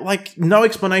that? Like, no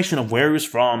explanation of where he was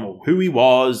from or who he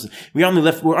was. We're only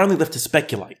left to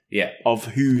speculate of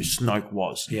who Snoke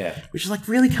was. Yeah. Which is like,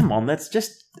 really, come on, that's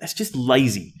just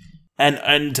lazy.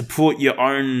 And to put your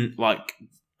own,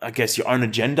 your own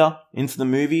agenda into the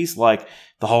movies, like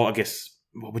the whole,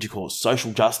 what would you call it,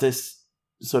 social justice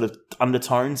sort of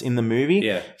undertones in the movie.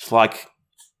 Yeah. It's like,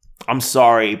 I'm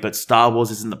sorry, but Star Wars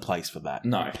isn't the place for that.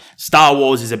 No. Star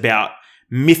Wars is about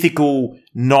mythical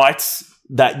knights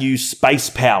that use space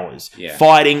powers,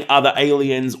 fighting other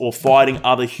aliens or fighting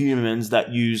other humans that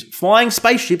use flying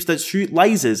spaceships that shoot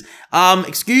lasers.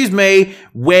 Excuse me,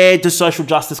 where does social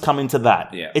justice come into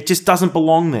that? Yeah. It just doesn't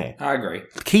belong there. I agree.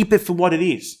 Keep it for what it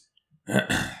is.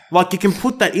 Like, you can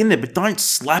put that in there, but don't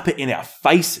slap it in our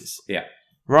faces. Yeah.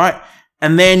 Right?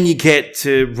 And then you get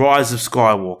to Rise of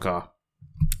Skywalker.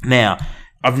 Now,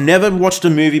 I've never watched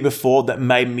a movie before that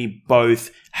made me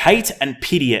both hate and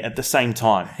pity it at the same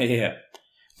time. Yeah.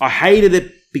 I hated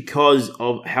it because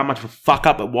of how much of a fuck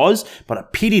up it was, but I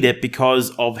pitied it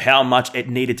because of how much it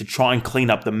needed to try and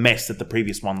clean up the mess that the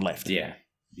previous one left. Yeah.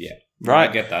 Yeah. Right?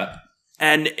 I get that.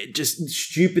 And just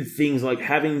stupid things like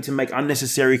having to make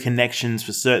unnecessary connections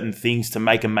for certain things to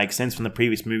make them make sense from the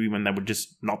previous movie when they were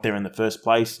just not there in the first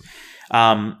place.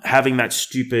 Having that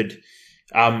stupid,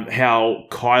 how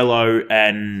Kylo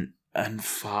and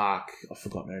fuck, I've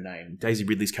forgotten her name. Daisy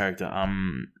Ridley's character.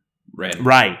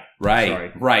 Ray.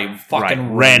 Sorry. Ray.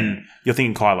 Fucking Ren. You're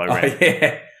thinking Kylo Ren. Oh,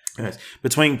 yeah. Yes.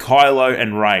 Between Kylo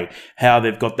and Ray, how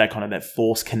they've got that kind of that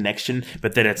force connection,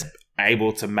 but then it's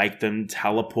able to make them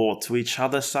teleport to each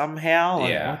other somehow.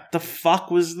 Like, what the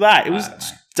fuck was that? It was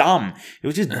dumb. It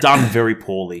was just done very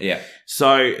poorly. Yeah. So,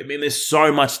 I mean, there's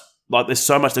so much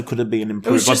that could have been improved.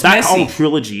 It was just that messy. whole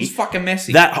trilogy, It was fucking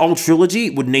messy. that whole trilogy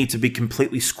would need to be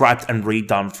completely scrapped and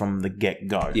redone from the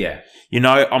get-go. Yeah. You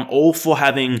know, I'm all for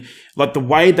having, the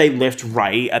way they left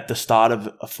Rey at the start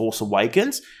of A Force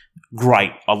Awakens,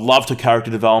 great. I loved her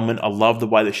character development. I loved the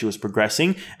way that she was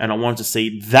progressing, and I wanted to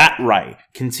see that Rey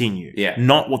continue. Yeah.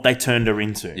 Not what they turned her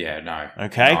into. Yeah, no.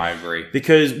 Okay? No, I agree.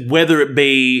 Because whether it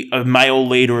be a male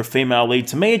lead or a female lead,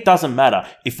 to me, it doesn't matter.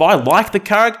 If I like the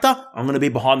character, I'm going to be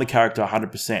behind the character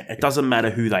 100%. It doesn't matter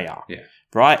who they are. Yeah.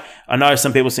 Right? I know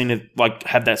some people seem to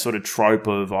have that sort of trope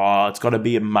of, it's got to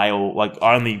be a male,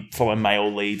 I only follow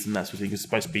male leads and that's what it's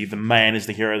supposed to be. The man is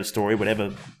the hero of the story,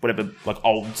 whatever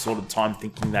old sort of time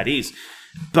thinking that is.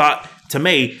 But to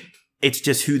me, it's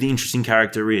just who the interesting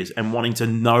character is and wanting to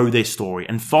know their story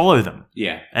and follow them.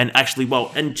 Yeah. And actually,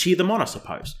 and cheer them on, I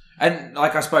suppose. And,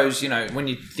 I suppose, when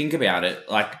you think about it,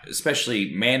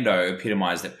 especially Mando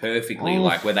epitomized it perfectly,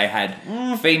 where they had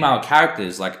female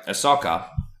characters like Ahsoka,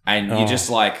 and you're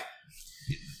just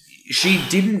she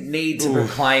didn't need to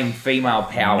proclaim female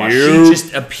power. Nope. She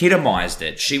just epitomized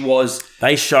it. She was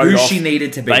she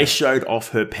needed to be. They showed off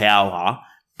her power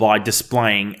by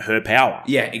displaying her power.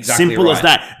 Yeah, exactly. Simple as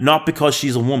that. Not because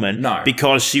she's a woman. No.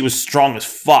 Because she was strong as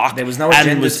fuck. There was no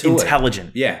agenda and was to it.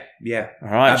 intelligent. Yeah. All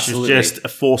right. Absolutely. She's just a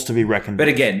force to be reckoned But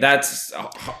with. again, that's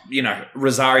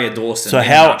Rosaria Dawson So in a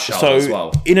nutshell as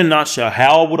well. In a nutshell,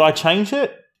 how would I change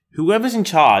it? Whoever's in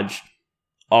charge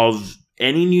of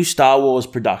any new Star Wars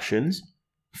productions,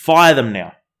 fire them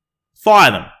now.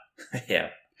 Fire them. Yeah.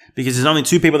 Because there's only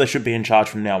 2 people that should be in charge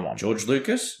from now on. George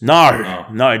Lucas?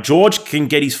 No. George can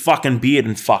get his fucking beard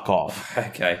and fuck off.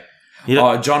 Okay.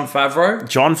 Jon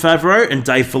Favreau and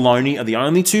Dave Filoni are the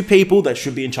only 2 people that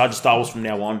should be in charge of Star Wars from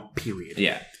now on, period.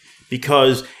 Yeah.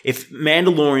 Because if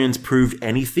Mandalorians proved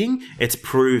anything, it's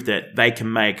proved that they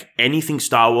can make anything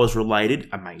Star Wars related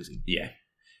amazing. Yeah.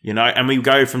 You know, and we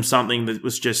go from something that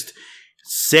was just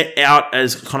set out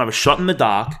as kind of a shot in the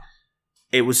dark.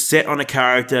 It was set on a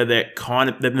character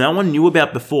that no one knew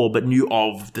about before, but knew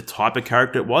of the type of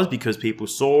character it was because people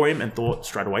saw him and thought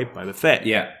straight away Boba Fett.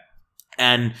 Yeah.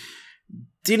 And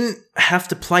didn't have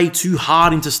to play too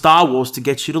hard into Star Wars to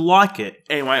get you to like it.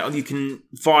 Anyway, you can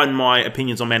find my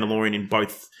opinions on Mandalorian in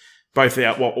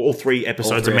all 3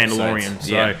 episodes of Mandalorian.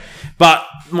 Yeah. But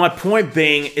my point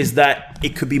being is that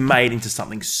it could be made into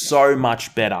something so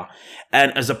much better.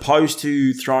 And as opposed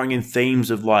to throwing in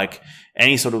themes of like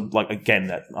any sort of like, again,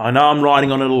 that I know I'm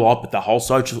writing on it a lot, but the whole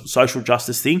social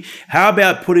justice thing, how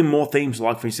about putting more themes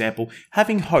like, for example,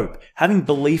 having hope, having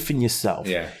belief in yourself,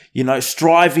 you know,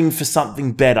 striving for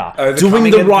something better,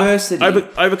 overcoming adversity.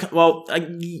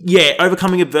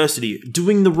 Overcoming adversity,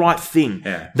 doing the right thing,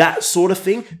 that sort of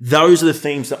thing. Those are the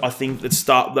themes that I think that's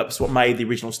what made the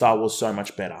original Star Wars so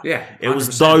much better. Yeah, 100%. It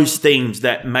was those themes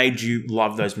that made you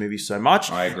love those movies so much.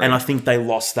 I agree. And I think they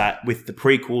lost that with the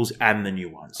prequels and the new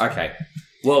ones. Okay.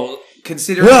 Well,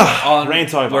 considering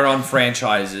we're on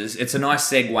franchises, it's a nice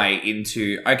segue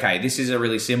into, okay, this is a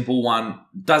really simple one.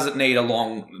 Doesn't need a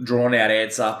long, drawn-out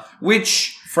answer.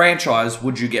 Which franchise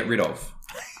would you get rid of?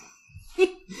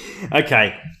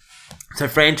 Okay. So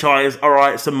franchise, all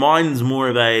right. So mine's more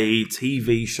of a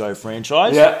TV show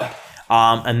franchise. Yeah.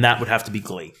 And that would have to be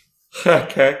Glee.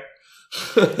 Okay.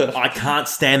 I can't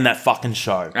stand that fucking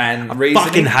show. And I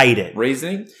fucking hate it.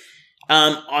 Reasoning?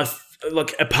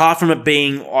 Look, apart from it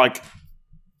being like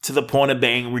to the point of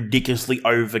being ridiculously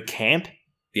over camp.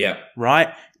 Yeah.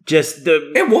 Right?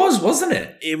 It was, wasn't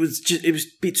it? It was a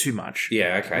bit too much.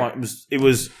 Yeah, okay. Like, it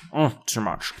was too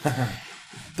much.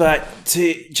 But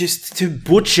to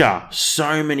butcher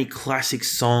so many classic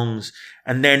songs,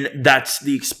 and then that's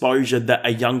the exposure that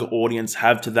a younger audience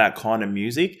have to that kind of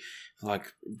music,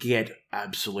 like, get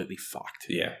absolutely fucked.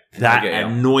 Yeah. That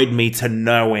annoyed me to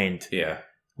no end. Yeah.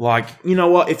 Like, you know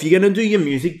what? If you're going to do your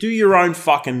music, do your own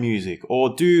fucking music.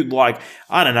 Or do, like,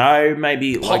 I don't know,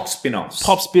 maybe pop spin-offs.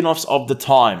 Pop spin-offs of the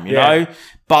time, you know?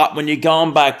 But when you're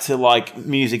going back to, like,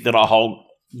 music that I hold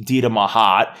dear to my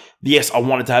heart, yes, I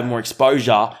wanted to have more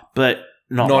exposure, but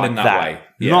not like in that way.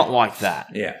 Yeah. Not like that.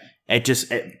 Yeah. It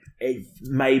just, it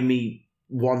made me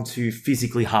want to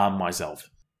physically harm myself.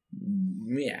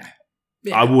 Yeah.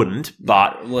 I wouldn't,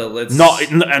 but and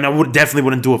I definitely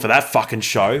wouldn't do it for that fucking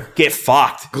show. Get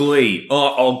fucked. Glee.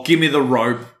 Oh, give me the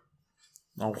rope.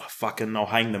 I'll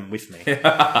hang them with me.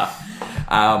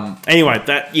 Anyway,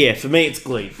 for me, it's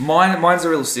Glee. Mine's a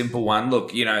real simple one.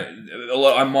 Look, you know, a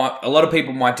lot of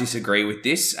people might disagree with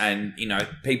this, and you know,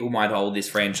 people might hold this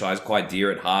franchise quite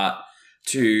dear at heart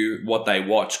to what they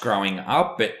watched growing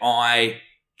up, but I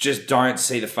just don't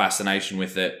see the fascination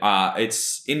with it.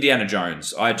 It's Indiana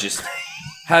Jones. I just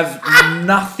have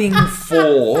nothing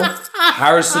for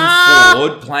Harrison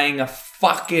Ford playing a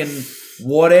fucking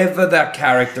whatever that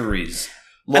character is.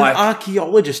 Like, an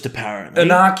archaeologist, apparently.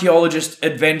 An archaeologist,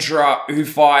 adventurer who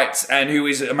fights and who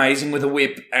is amazing with a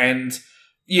whip, and,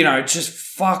 you know, just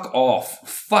fuck off.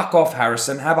 Fuck off,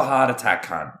 Harrison. Have a heart attack,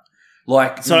 cunt.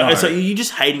 Like, so are you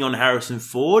just hating on Harrison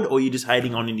Ford, or are you just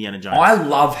hating on Indiana Jones? I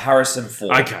love Harrison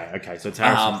Ford. Okay, so it's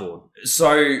Harrison Ford.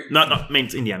 So no, I mean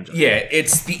it's Indiana Jones. Yeah,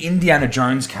 it's the Indiana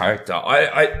Jones character.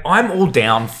 I'm all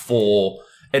down for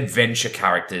adventure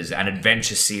characters and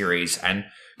adventure series, and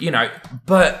you know,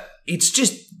 but it's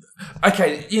just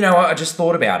okay. You know, I just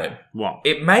thought about it. What?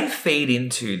 It may feed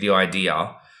into the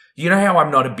idea. You know how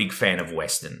I'm not a big fan of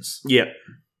westerns. Yep.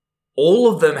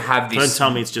 All of them have this. Don't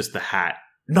tell me it's just the hat.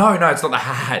 No, it's not the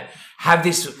hat. Have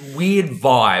this weird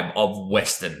vibe of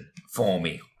Western for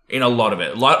me in a lot of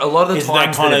it. A lot of the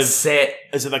times that it's set.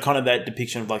 Is it that kind of that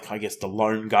depiction of, like, I guess the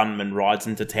lone gunman rides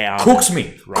into town? Cooks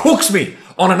me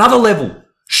on another level.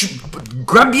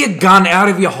 Grab your gun out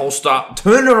of your holster,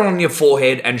 turn it on your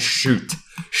forehead, and shoot.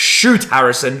 Shoot,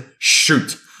 Harrison.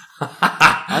 Shoot.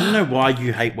 I don't know why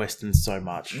you hate Westerns so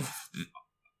much.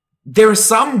 There are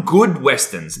some good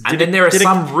Westerns, and then there are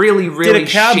some really, really shit. Did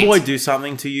a cowboy do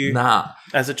something to you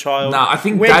as a child? Nah, I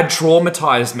think Dad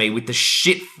traumatized me with the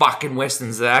shit fucking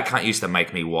Westerns that I can't used to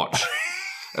make me watch.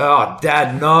 Oh,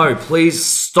 Dad, no. Please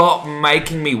stop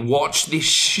making me watch this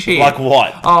shit. Like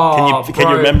what? Oh, can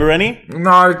you remember any?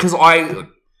 No, because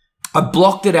I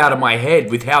blocked it out of my head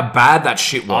with how bad that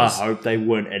shit I was. hope they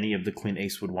weren't any of the Clint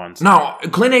Eastwood ones. No,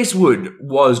 Clint Eastwood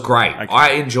was great. Okay. I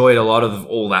enjoyed a lot of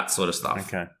all that sort of stuff.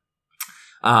 Okay.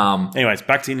 Um, Anyways,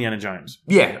 back to Indiana Jones.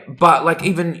 yeah, but like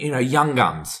even, Young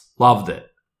Guns, loved it.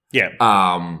 Yeah.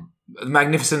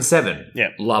 Magnificent Seven, Yeah.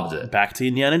 loved it. Back to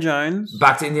Indiana Jones.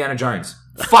 Back to Indiana Jones.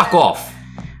 Fuck off.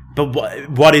 But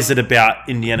what is it about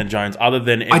Indiana Jones other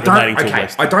than it relating to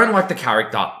Western? I don't like the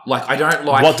character. Like, I don't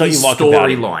like What don't his you like about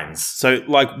it? storylines. So,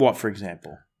 like what, for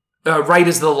example?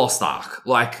 Raiders of the Lost Ark.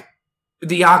 Like,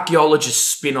 the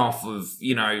archaeologist spin-off of,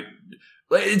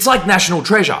 it's like National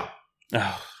Treasure.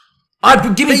 Oh.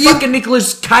 I'd give me fucking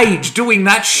Nicolas Cage doing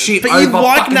that shit But over you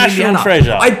like fucking National Indiana.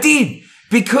 Treasure. I did.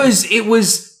 Because it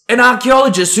was an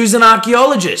archaeologist who's an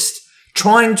archaeologist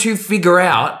trying to figure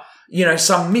out,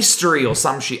 some mystery or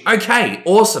some shit. Okay,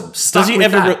 awesome. Stuck with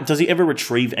that. Does he ever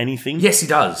retrieve anything? Yes, he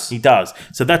does. He does.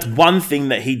 So that's one thing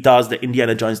that he does that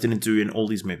Indiana Jones didn't do in all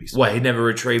these movies. What, he never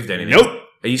retrieved anything? Nope.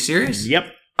 Are you serious? Yep.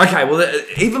 Okay, well,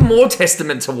 even more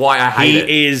testament to why I hate it.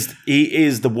 He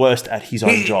is the worst at his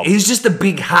own job. He's just a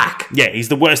big hack. Yeah, he's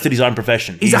the worst at his own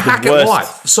profession. He's a hack the at worst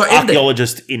life. So end it.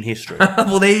 archaeologist in history.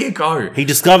 Well, there you go. He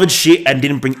discovered shit and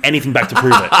didn't bring anything back to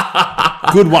prove it.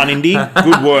 Good one, Indy.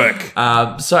 Good work.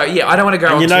 So, yeah, I don't want to go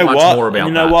on too much more about that.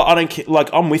 You know what? I don't care. Like,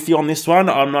 I'm with you on this one.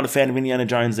 I'm not a fan of Indiana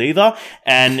Jones either.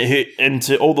 And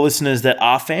to all the listeners that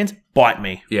are fans, bite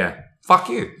me. Yeah. Fuck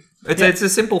you. It's a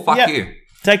simple fuck Yeah. you.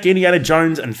 Take Indiana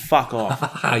Jones and fuck off.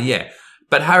 Yeah.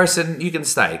 But Harrison, you can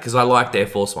stay because I liked Air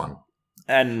Force One.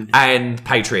 And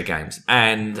Patriot Games.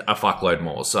 And a fuckload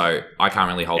more. So I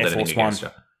can't really hold Air anything Force against you.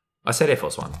 I said Air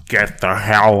Force One. get the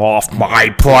hell off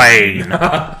my plane.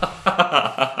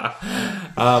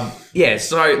 Yeah,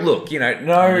 so look,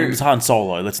 no... It was Han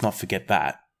Solo. Let's not forget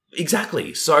that.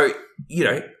 Exactly. So,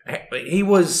 he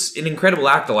was an incredible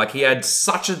actor. Like, he had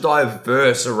such a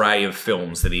diverse array of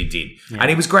films that he did. And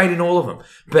he was great in all of them.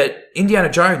 But Indiana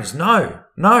Jones, no,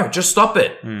 just stop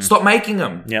it. Stop making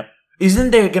them. Yep.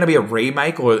 Isn't there going to be a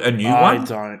remake or a new one? I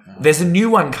don't know. There's a new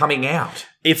one coming out.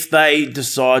 If they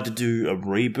decide to do a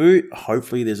reboot,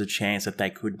 hopefully there's a chance that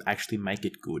they could actually make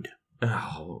it good.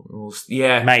 Oh, well,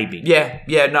 yeah. Maybe.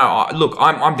 Yeah, no. Look,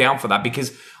 I'm down for that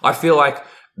because I feel like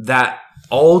that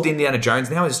old Indiana Jones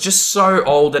now is just so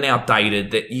old and outdated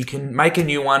that you can make a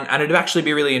new one and it'd actually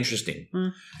be really interesting.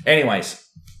 Anyways,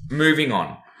 moving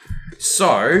on.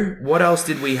 So, what else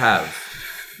did we have?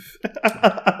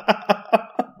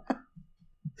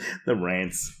 The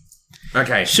rants.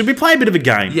 Okay. Should we play a bit of a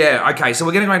game? Yeah, okay, so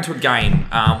we're going to go into a game.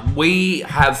 We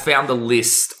have found a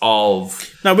list of...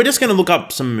 No, we're just going to look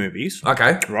up some movies.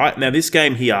 Okay. Right. Now, this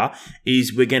game here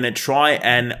is we're going to try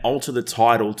and alter the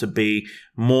title to be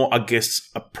more, I guess,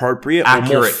 appropriate or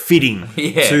more Accurate. fitting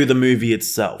Yeah. to the movie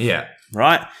itself. Yeah.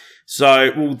 Right?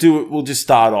 So we'll just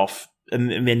start off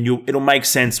and then it'll make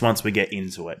sense once we get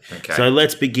into it. Okay. So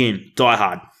let's begin. Die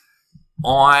Hard.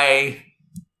 I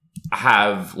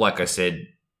have, like I said,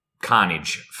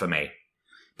 Carnage for me.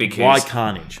 Because Why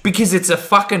Carnage? Because it's a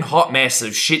fucking hot mess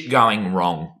of shit going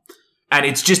wrong. And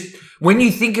it's just, when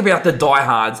you think about the Die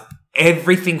Hards,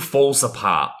 everything falls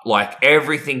apart. Like,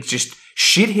 everything's just,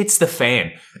 shit hits the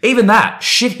fan. Even that,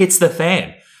 shit hits the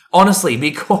fan. Honestly,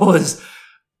 because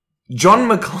John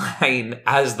McClane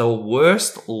has the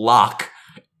worst luck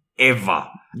ever.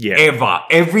 Yeah. Ever.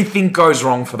 Everything goes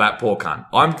wrong for that poor cunt.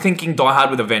 I'm thinking Die Hard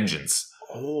with a Vengeance.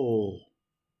 Oh.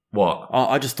 What?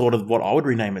 I just thought of what I would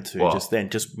rename it to What? just then,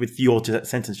 just with your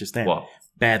sentence just then. What?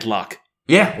 Bad luck.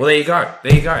 Yeah, well, there you go.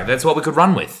 There you go. That's what we could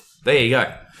run with. There you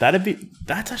go.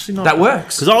 That's actually not That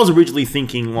works. Because I was originally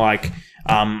thinking like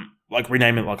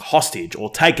rename it like Hostage or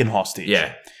Taken Hostage.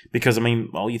 Yeah. Because you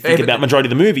think Yeah, but- about majority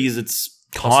of the movies, it's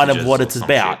kind of Hostages what or it's some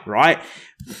about, shit. right?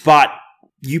 But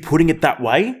you putting it that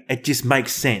way, it just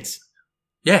makes sense.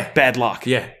 Yeah. Bad luck.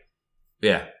 Yeah.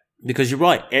 Yeah. Because you're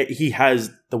right. He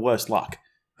has the worst luck,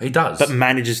 He does. but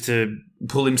manages to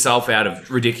pull himself out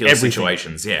of ridiculous Everything.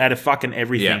 situations. Yeah. out of fucking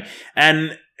everything. Yeah.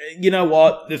 And you know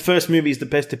what? The first movie is the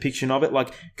best depiction of it.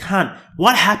 Like, cunt,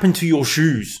 what happened to your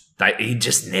shoes? He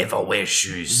just never wears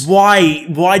shoes. Why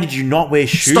did you not wear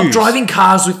shoes? Stop driving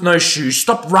cars with no shoes.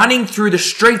 Stop running through the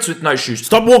streets with no shoes.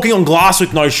 Stop walking on glass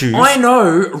with no shoes. I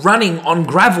know running on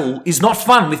gravel is not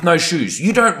fun with no shoes.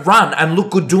 You don't run and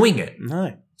look good doing it.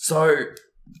 No. So,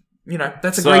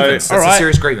 that's a So, grievance. That's alright. a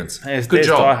serious grievance. There's Good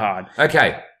job. Die Hard.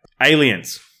 Okay.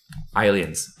 Aliens.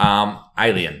 Aliens.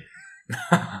 Alien.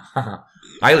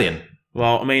 Alien.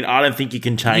 Well, I don't think you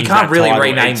can change. You can't that really title.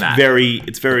 rename it's that.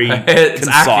 It's very It's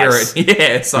concise. accurate.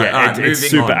 Yeah. So, Yeah, alright, it's moving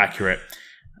super on. accurate.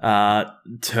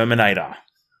 Terminator.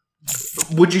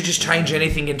 Would you just change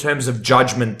anything in terms of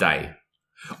Judgment Day?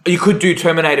 You could do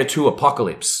Terminator 2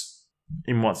 Apocalypse.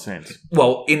 In what sense?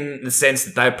 Well, in the sense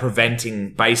that they're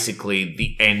preventing basically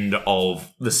the end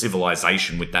of the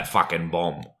civilization with that fucking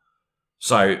bomb.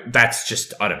 So that's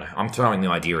just, I don't know. I'm throwing the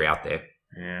idea out there.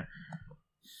 Yeah.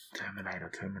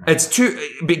 Terminator. It's too,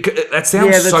 that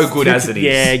sounds so good as it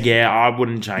is. Yeah, I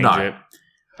wouldn't change it.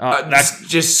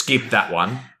 Just skip that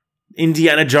one.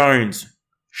 Indiana Jones.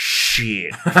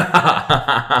 Shit.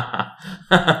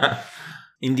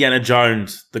 Indiana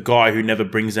Jones, the guy who never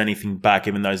brings anything back,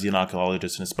 even though he's an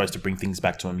archaeologist and is supposed to bring things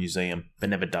back to a museum, but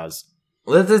never does.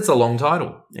 Well, that's a long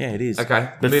title. Yeah, it is. Okay,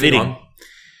 but moving fitting. on.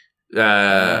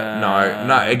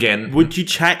 No. Again, would you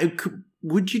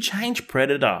change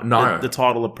Predator? No, the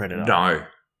title of Predator. No,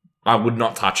 I would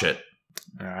not touch it.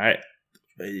 All right.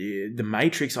 The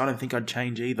Matrix, I don't think I'd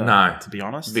change either. No, to be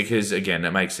honest, because again,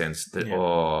 it makes sense.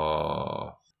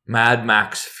 Mad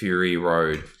Max Fury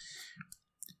Road.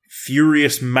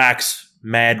 Furious Max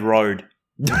Mad Road.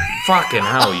 Fucking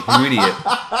hell, you idiot.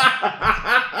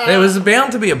 There was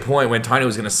bound to be a point when Tony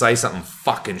was going to say something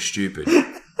fucking stupid.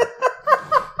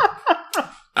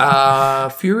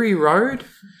 Fury Road?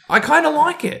 I kind of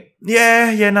like it.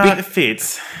 Yeah, no, it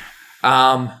fits.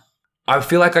 I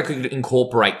feel like I could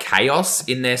incorporate chaos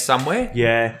in there somewhere.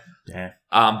 Yeah.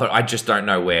 But I just don't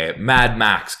know where. Mad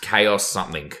Max, Chaos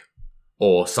something.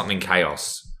 Or something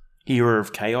Chaos. Era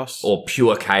of Chaos? Or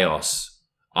Pure Chaos.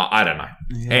 I don't know.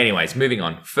 Yeah. Anyways, moving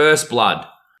on. First Blood.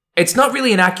 It's not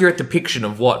really an accurate depiction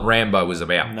of what Rambo was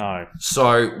about. No.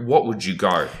 So, what would you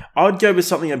go? I'd go with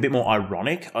something a bit more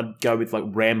ironic. I'd go with like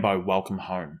Rambo Welcome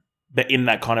Home. But in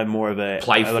that kind of more of a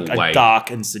playful way. A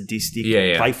dark and sadistic,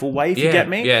 playful way, if you get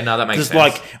me. Yeah, no, that makes sense. Just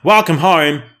like, welcome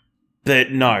home,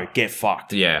 but no, get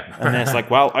fucked. Yeah. And then it's like,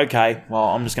 well, okay,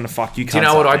 I'm just going to fuck you. Do you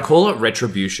know what I'd call it?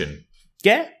 Retribution.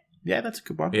 Yeah, that's a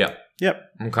good one. Yeah. Yep.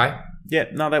 Okay. Yeah,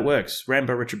 no, that works.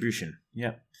 Rambo Retribution.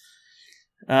 Yeah.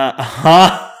 One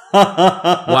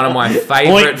of my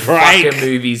favorite fucking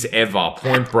movies ever.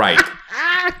 Point Break.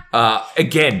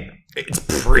 Again, it's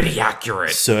pretty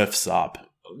accurate. Surf's Up.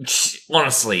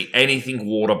 Honestly, anything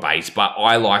water-based, but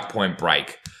I like Point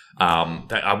Break.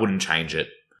 I wouldn't change it.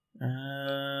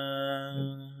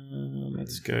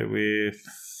 Let's go with...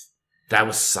 That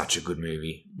was such a good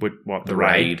movie. What? The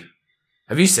Raid.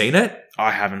 Have you seen it?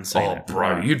 I haven't seen it. Oh,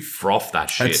 bro, you'd froth that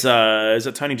shit. It's, is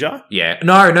it Tony Jaa? Yeah.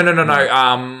 No. I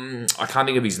can't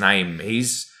think of his name.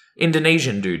 He's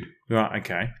Indonesian dude. Right,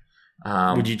 okay.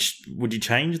 Would you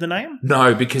change the name?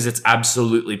 No, because it's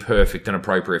absolutely perfect and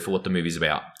appropriate for what the movie's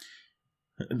about.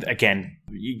 Again,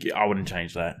 I wouldn't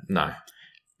change that. No,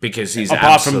 because he's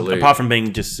apart from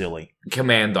being just silly.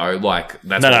 Commando, like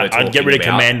that's no. what we're talking I'd get rid of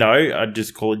about. Commando. I'd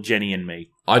just call it Jenny and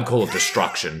Me. I'd call it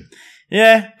Destruction.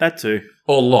 Yeah, that too.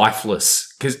 Or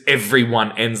Lifeless, because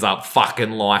everyone ends up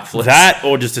fucking lifeless. That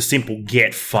or just a simple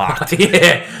get fucked.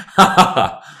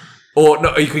 Yeah. Or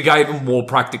no, you could go even more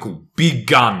practical. Big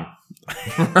Gun.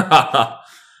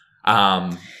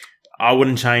 I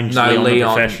wouldn't change Leon the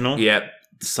Professional. Yep.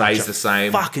 Stays the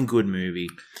same. Fucking good movie.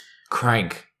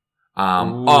 Crank.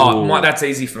 That's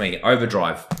easy for me.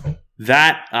 Overdrive.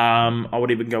 That, I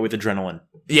would even go with Adrenaline.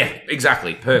 Yeah,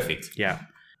 exactly. Perfect. Yeah.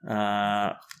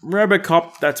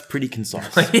 RoboCop, that's pretty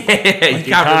concise. Yeah, you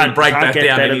can't really break that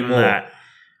down anymore.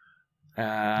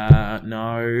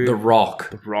 No. The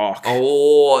Rock.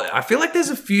 Oh, I feel like there's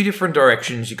a few different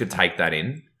directions you could take that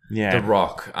in. Yeah. The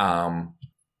Rock.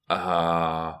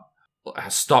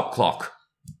 Stop Clock.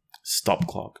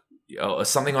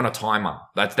 Something on a timer.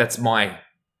 That's my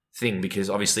thing, because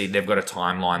obviously they've got a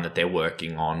timeline that they're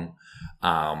working on.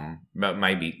 But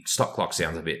maybe Stop Clock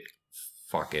sounds a bit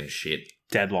fucking shit.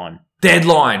 Deadline.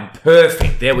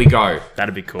 Perfect. There we go.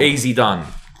 That'd be cool. Easy done.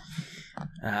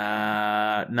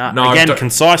 No, again,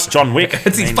 concise John Wick.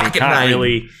 It's his fucking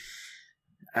name.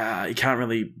 You can't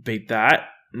really beat that.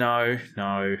 No.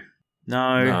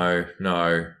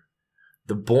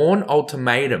 The Bourne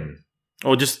Ultimatum.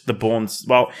 Or just the Bourne's...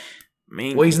 Well,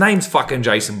 his name's fucking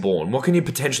Jason Bourne. What can you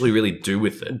potentially really do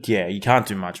with it? Yeah, you can't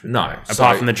do much with it. No.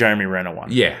 Apart from the Jeremy Renner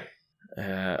one. Yeah.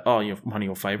 One of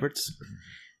your favourites?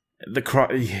 The Crow...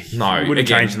 No. You wouldn't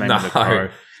change the name of the Crow.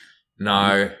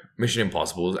 No. Mission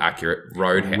Impossible is accurate.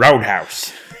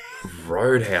 Roadhouse.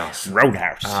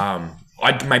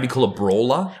 I'd maybe call it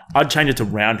Brawler. I'd change it to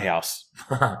Roundhouse.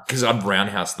 Because I'd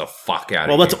roundhouse the fuck out of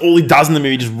Well, that's all he does in the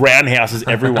movie, just roundhouses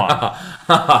everyone.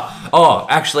 Oh,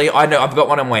 actually, I know. I've got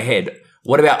one in my head.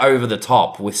 What about Over the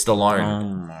Top with Stallone? Oh,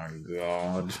 my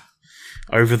God.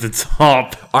 Over the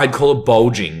Top. I'd call it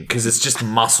Bulging, because it's just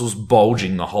muscles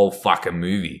bulging the whole fucking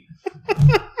movie.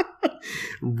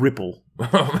 Ripple.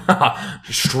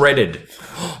 Shredded.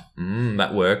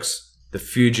 That works. The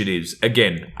Fugitives.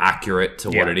 Again, accurate to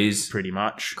what it is. Pretty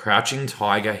much. Crouching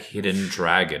Tiger, Hidden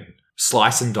Dragon.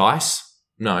 Slice and Dice?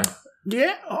 No.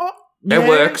 Yeah. It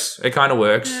works. It kind of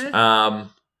works. Yeah.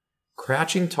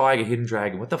 Crouching Tiger, Hidden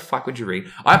Dragon. What the fuck would you read?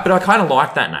 But I kind of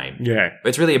like that name. Yeah.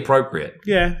 It's really appropriate.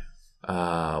 Yeah.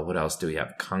 What else do we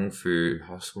have? Kung Fu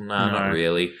Hustle? No, not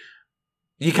really.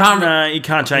 You can't... No, you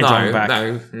can't change on back.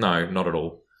 No, not at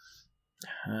all.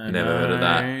 Never heard of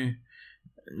that.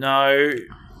 No.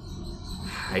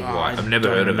 I've never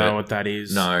heard of it. I don't know what that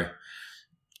is. No.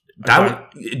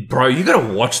 Bro, you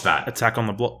gotta watch that. Attack on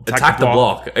the Block. Attack the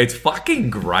Block. It's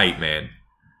fucking great, man.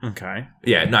 Okay.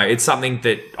 Yeah, no, it's something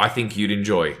that I think you'd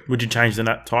enjoy. Would you change the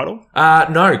title?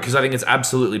 No, because I think it's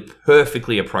absolutely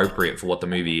perfectly appropriate for what the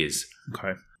movie is.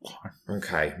 Okay.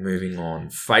 Okay, moving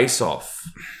on. Face Off.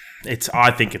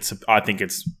 I think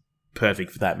it's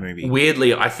perfect for that movie.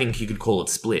 Weirdly, I think you could call it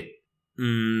Split.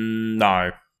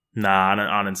 No. Nah,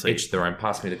 I don't see it. Each their own.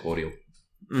 Pass me the cordial.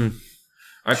 Okay.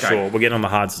 Sure, we're getting on the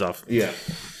hard stuff. Yeah.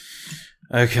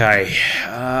 Okay.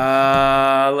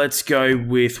 Let's go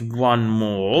with one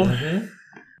more.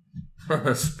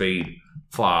 Mm-hmm. Speed.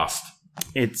 Fast.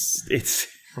 It's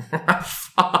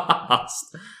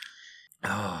fast.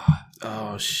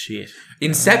 Oh, shit.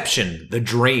 Inception. The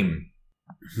Dream.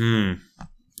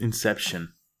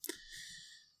 Inception.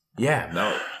 Yeah,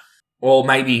 no. Or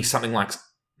maybe something like...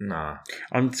 Nah.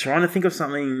 I'm trying to think of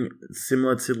something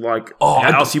similar to like...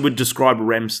 how else you would describe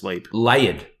REM sleep?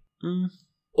 Layered.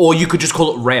 Or you could just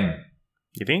call it REM.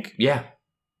 You think? Yeah.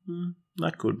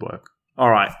 That could work. All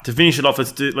right. To finish it off,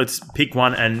 let's pick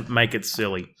one and make it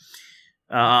silly.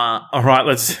 All right.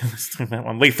 Let's do that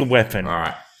one. Lethal Weapon. All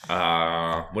right.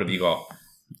 What have you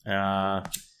got?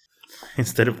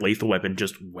 Instead of lethal weapon,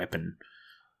 just weapon.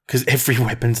 Because every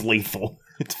weapon's lethal.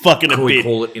 It's fucking Could we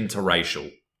call it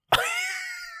interracial?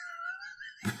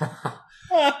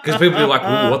 Because people are like,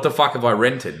 ooh, what the fuck have I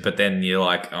rented? But then you're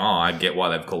like, oh, I get why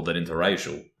they've called it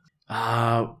interracial.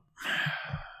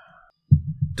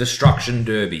 Destruction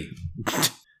Derby.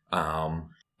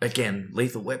 Again,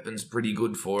 Lethal Weapon's pretty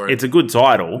good for it. It's a good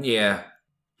title. Yeah.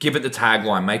 Give it the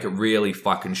tagline. Make it really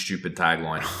fucking stupid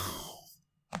tagline.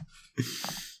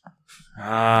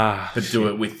 But do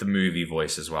it with the movie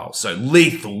voice as well. So,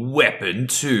 Lethal Weapon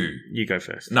 2. You go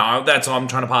first. No, that's why I'm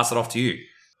trying to pass it off to you.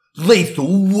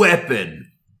 Lethal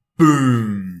Weapon.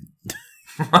 Boom.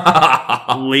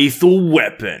 Lethal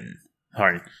Weapon.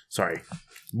 Sorry.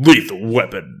 Lethal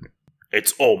Weapon.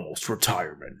 It's almost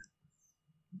retirement.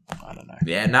 I don't know.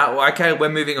 Yeah, no, okay, we're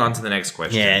moving on to the next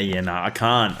question. No, I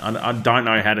can't. I don't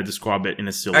know how to describe it in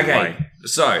a silly way. Okay,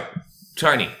 so,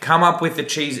 Tony, come up with the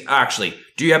cheesy... Actually,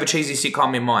 do you have a cheesy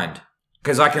sitcom in mind?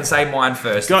 Because I can say mine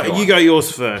first. You go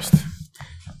yours first.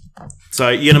 So,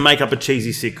 you're going to make up a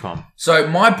cheesy sitcom. So,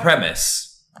 my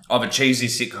premise of a cheesy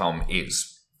sitcom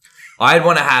is I'd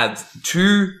want to have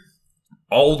two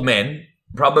old men,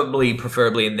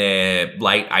 preferably in their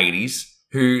late 80s,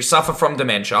 who suffer from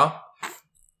dementia,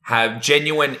 have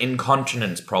genuine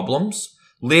incontinence problems,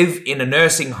 live in a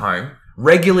nursing home,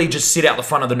 regularly just sit out the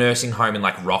front of the nursing home in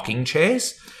like rocking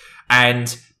chairs,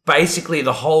 and basically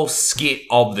the whole skit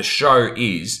of the show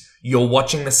is you're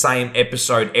watching the same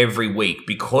episode every week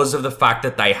because of the fact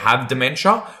that they have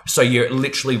dementia, so you're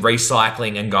literally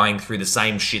recycling and going through the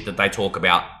same shit that they talk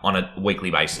about on a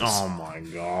weekly basis. Oh my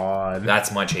God.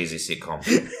 That's my cheesy sitcom.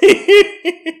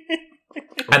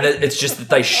 And it's just that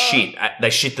they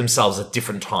shit themselves at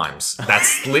different times.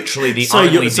 That's literally the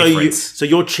only difference. So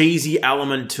your cheesy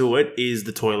element to it is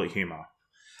the toilet humor.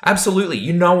 Absolutely.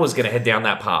 You know I was going to head down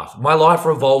that path. My life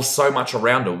revolves so much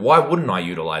around it. Why wouldn't I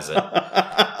utilize it?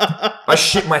 I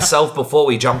shit myself before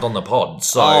we jumped on the pod.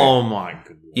 So, oh my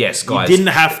goodness. Yes, guys. You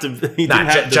didn't have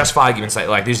to. Just for argument's sake,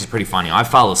 like, this is pretty funny. I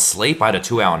fell asleep. I had a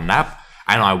 2-hour nap.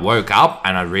 And I woke up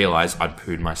and I realized I'd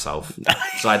pooed myself.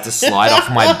 So I had to slide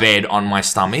off my bed on my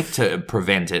stomach to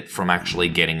prevent it from actually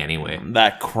getting anywhere.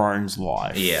 That Crohn's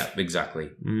life. Yeah, exactly.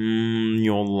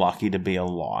 You're lucky to be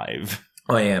alive.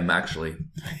 I am, actually.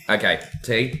 Okay,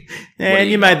 T. And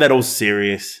you made that all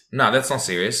serious. No, that's not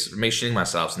serious. Me shitting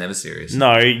myself's never serious.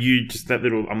 No, you just that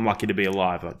little, I'm lucky to be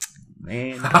alive.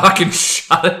 Man. I can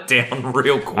shut it down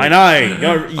real quick. I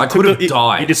know. I could have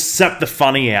died. You just sapped the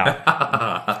funny out.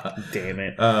 Damn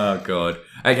it. Oh, God.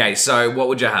 Okay, so what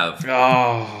would you have?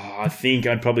 Oh, I think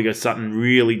I'd probably go something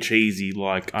really cheesy,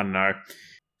 like, I don't know,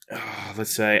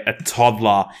 let's say a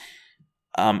toddler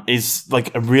is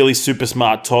like a really super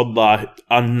smart toddler,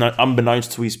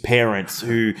 unbeknownst to his parents,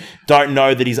 who don't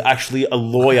know that he's actually a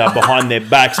lawyer behind their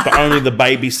backs, but only the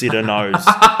babysitter knows.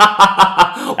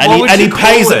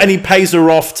 And he pays her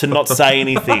off to not say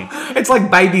anything. It's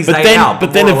like Baby's Day Out.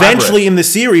 But then eventually in the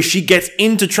series, she gets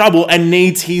into trouble and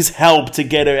needs his help to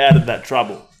get her out of that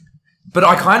trouble. But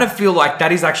I kind of feel like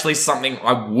that is actually something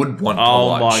I would want to watch.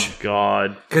 Oh my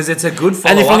god! Because it's a good follow-up.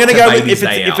 And if I'm going to go Baby's with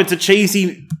Day Out. if it's a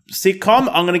cheesy sitcom,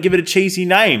 I'm going to give it a cheesy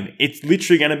name. It's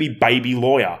literally going to be Baby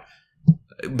Lawyer,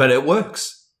 but it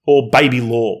works. Or Baby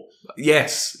Law.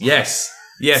 Yes,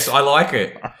 I like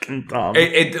it. Fucking dumb.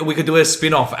 We could do a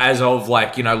spin-off as of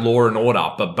like, Law and Order,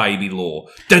 but Baby Law.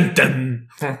 Dun dun.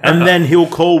 And then he'll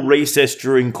call recess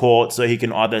during court so he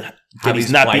can either get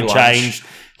his nappy changed.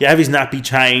 Yeah, have his nappy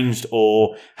changed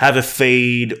or have a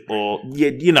feed or,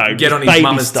 get on his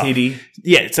mama's titty.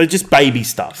 Yeah, so just baby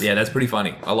stuff. Yeah, that's pretty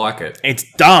funny. I like it. It's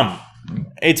dumb.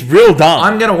 It's real dumb.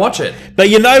 I'm going to watch it. But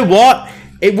you know what?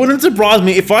 It wouldn't surprise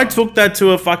me if I took that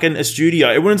to a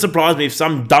studio. It wouldn't surprise me if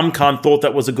some dumb cunt thought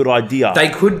that was a good idea.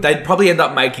 They'd probably end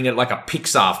up making it like a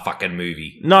Pixar fucking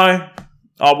movie. No.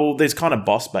 Oh, well, there's kind of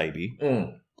Boss Baby.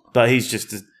 Mm. But he's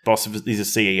just a boss he's a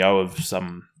CEO of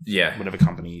some whatever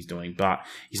company he's doing, but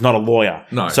he's not a lawyer.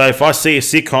 No. So if I see a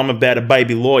sitcom about a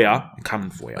baby lawyer, I'm coming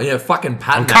for you. Oh, yeah, fucking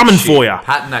patent for you.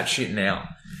 Patent that shit now.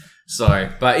 So,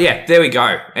 but yeah, there we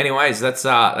go. Anyways, that's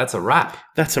a wrap.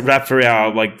 That's a wrap for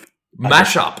our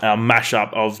mashup. Our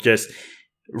mashup of just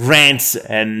rants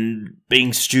and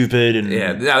being stupid and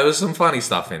there was some funny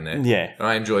stuff in there. Yeah.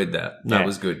 I enjoyed that. That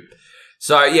was good.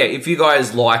 So, yeah, if you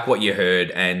guys like what you heard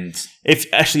and...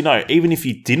 even if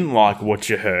you didn't like what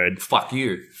you heard... Fuck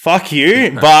you.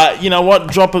 But, you know what?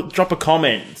 Drop a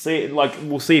comment.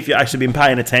 We'll see if you've actually been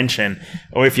paying attention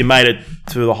or if you made it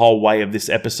through the whole way of this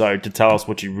episode to tell us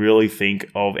what you really think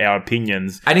of our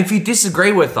opinions. And if you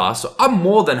disagree with us, I'm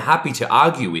more than happy to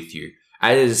argue with you,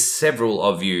 as several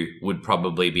of you would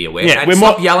probably be aware. Yeah, and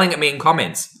stop yelling at me in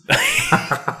comments.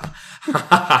 Oh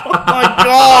my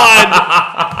god!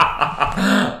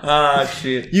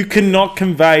 Shit. You cannot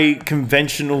convey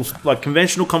conventional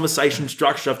conversation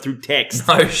structure through text.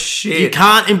 Oh shit. You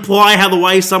can't imply how the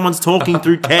way someone's talking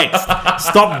through text.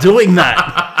 Stop doing that.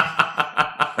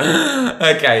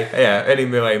 Okay, yeah,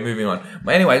 anyway, moving on.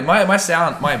 Anyway, my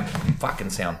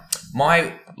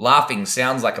laughing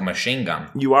sounds like a machine gun.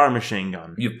 You are a machine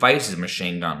gun. Your face is a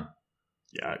machine gun.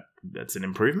 Yeah, that's an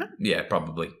improvement? Yeah,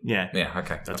 probably. Yeah. Yeah,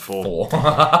 okay. That's 4.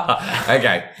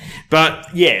 Okay.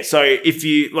 But yeah, so if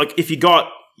you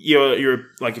got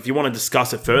if you want to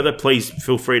discuss it further, please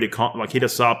feel free to hit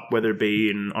us up, whether it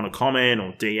be on a comment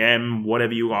or DM,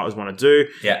 whatever you guys want to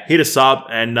do. Yeah. Hit us up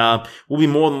and we'll be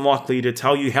more than likely to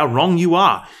tell you how wrong you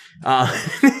are.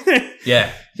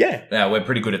 Yeah. Yeah. Yeah, we're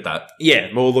pretty good at that. Yeah.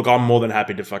 Well, look, I'm more than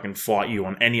happy to fucking fight you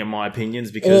on any of my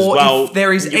opinions because, if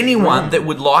there is anyone that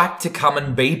would like to come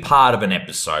and be part of an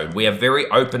episode, we are very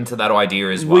open to that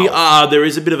idea as well. We are. There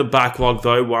is a bit of a backlog,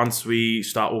 though, once we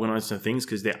start organising things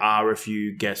because there are a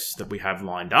few guests that we have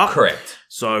lined up. Correct.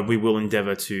 So we will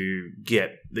endeavour to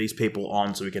get these people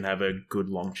on so we can have a good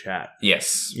long chat.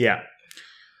 Yes. Yeah.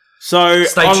 So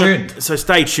stay tuned. So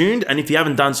stay tuned, and if you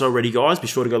haven't done so already, guys, be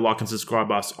sure to go like and subscribe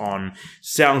us on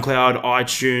SoundCloud,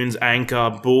 iTunes,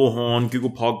 Anchor, Bullhorn, Google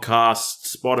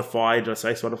Podcasts, Spotify. Did I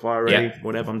say Spotify already? Yeah.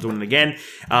 Whatever, I'm doing it again.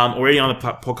 Or any other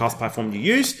podcast platform you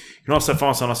use. You can also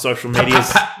follow us on our social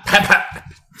medias.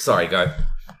 Sorry, go.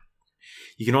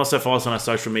 You can also follow us on our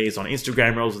social medias on Instagram,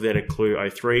 Rebels Without a Clue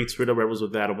 03, Twitter, Rebels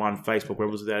Without a 1, Facebook,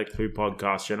 Rebels Without a Clue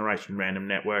Podcast, Generation Random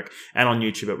Network, and on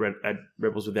YouTube at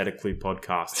Rebels Without a Clue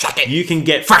Podcast. Fuck it. You can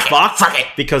get fucked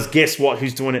because guess what?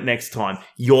 Who's doing it next time?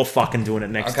 You're fucking doing it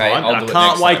next time. I'll and do I it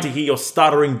can't next wait time. to hear your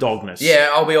stuttering dogness.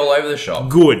 Yeah, I'll be all over the shop.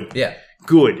 Good. Yeah.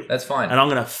 Good. That's fine. And I'm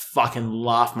going to fucking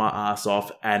laugh my ass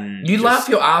off and... You laugh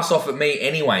your ass off at me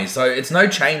anyway, so it's no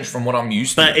change from what I'm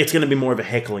used to. But it's going to be more of a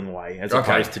heckling way as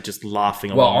opposed to just laughing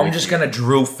along. Well, I'm just going to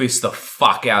drill fist the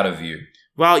fuck out of you.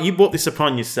 Well, you brought this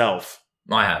upon yourself.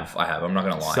 I have. I'm not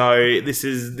going to lie. So this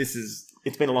is...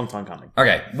 It's been a long time coming.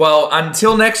 Okay. Well,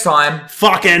 until next time...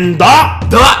 Fucking duh!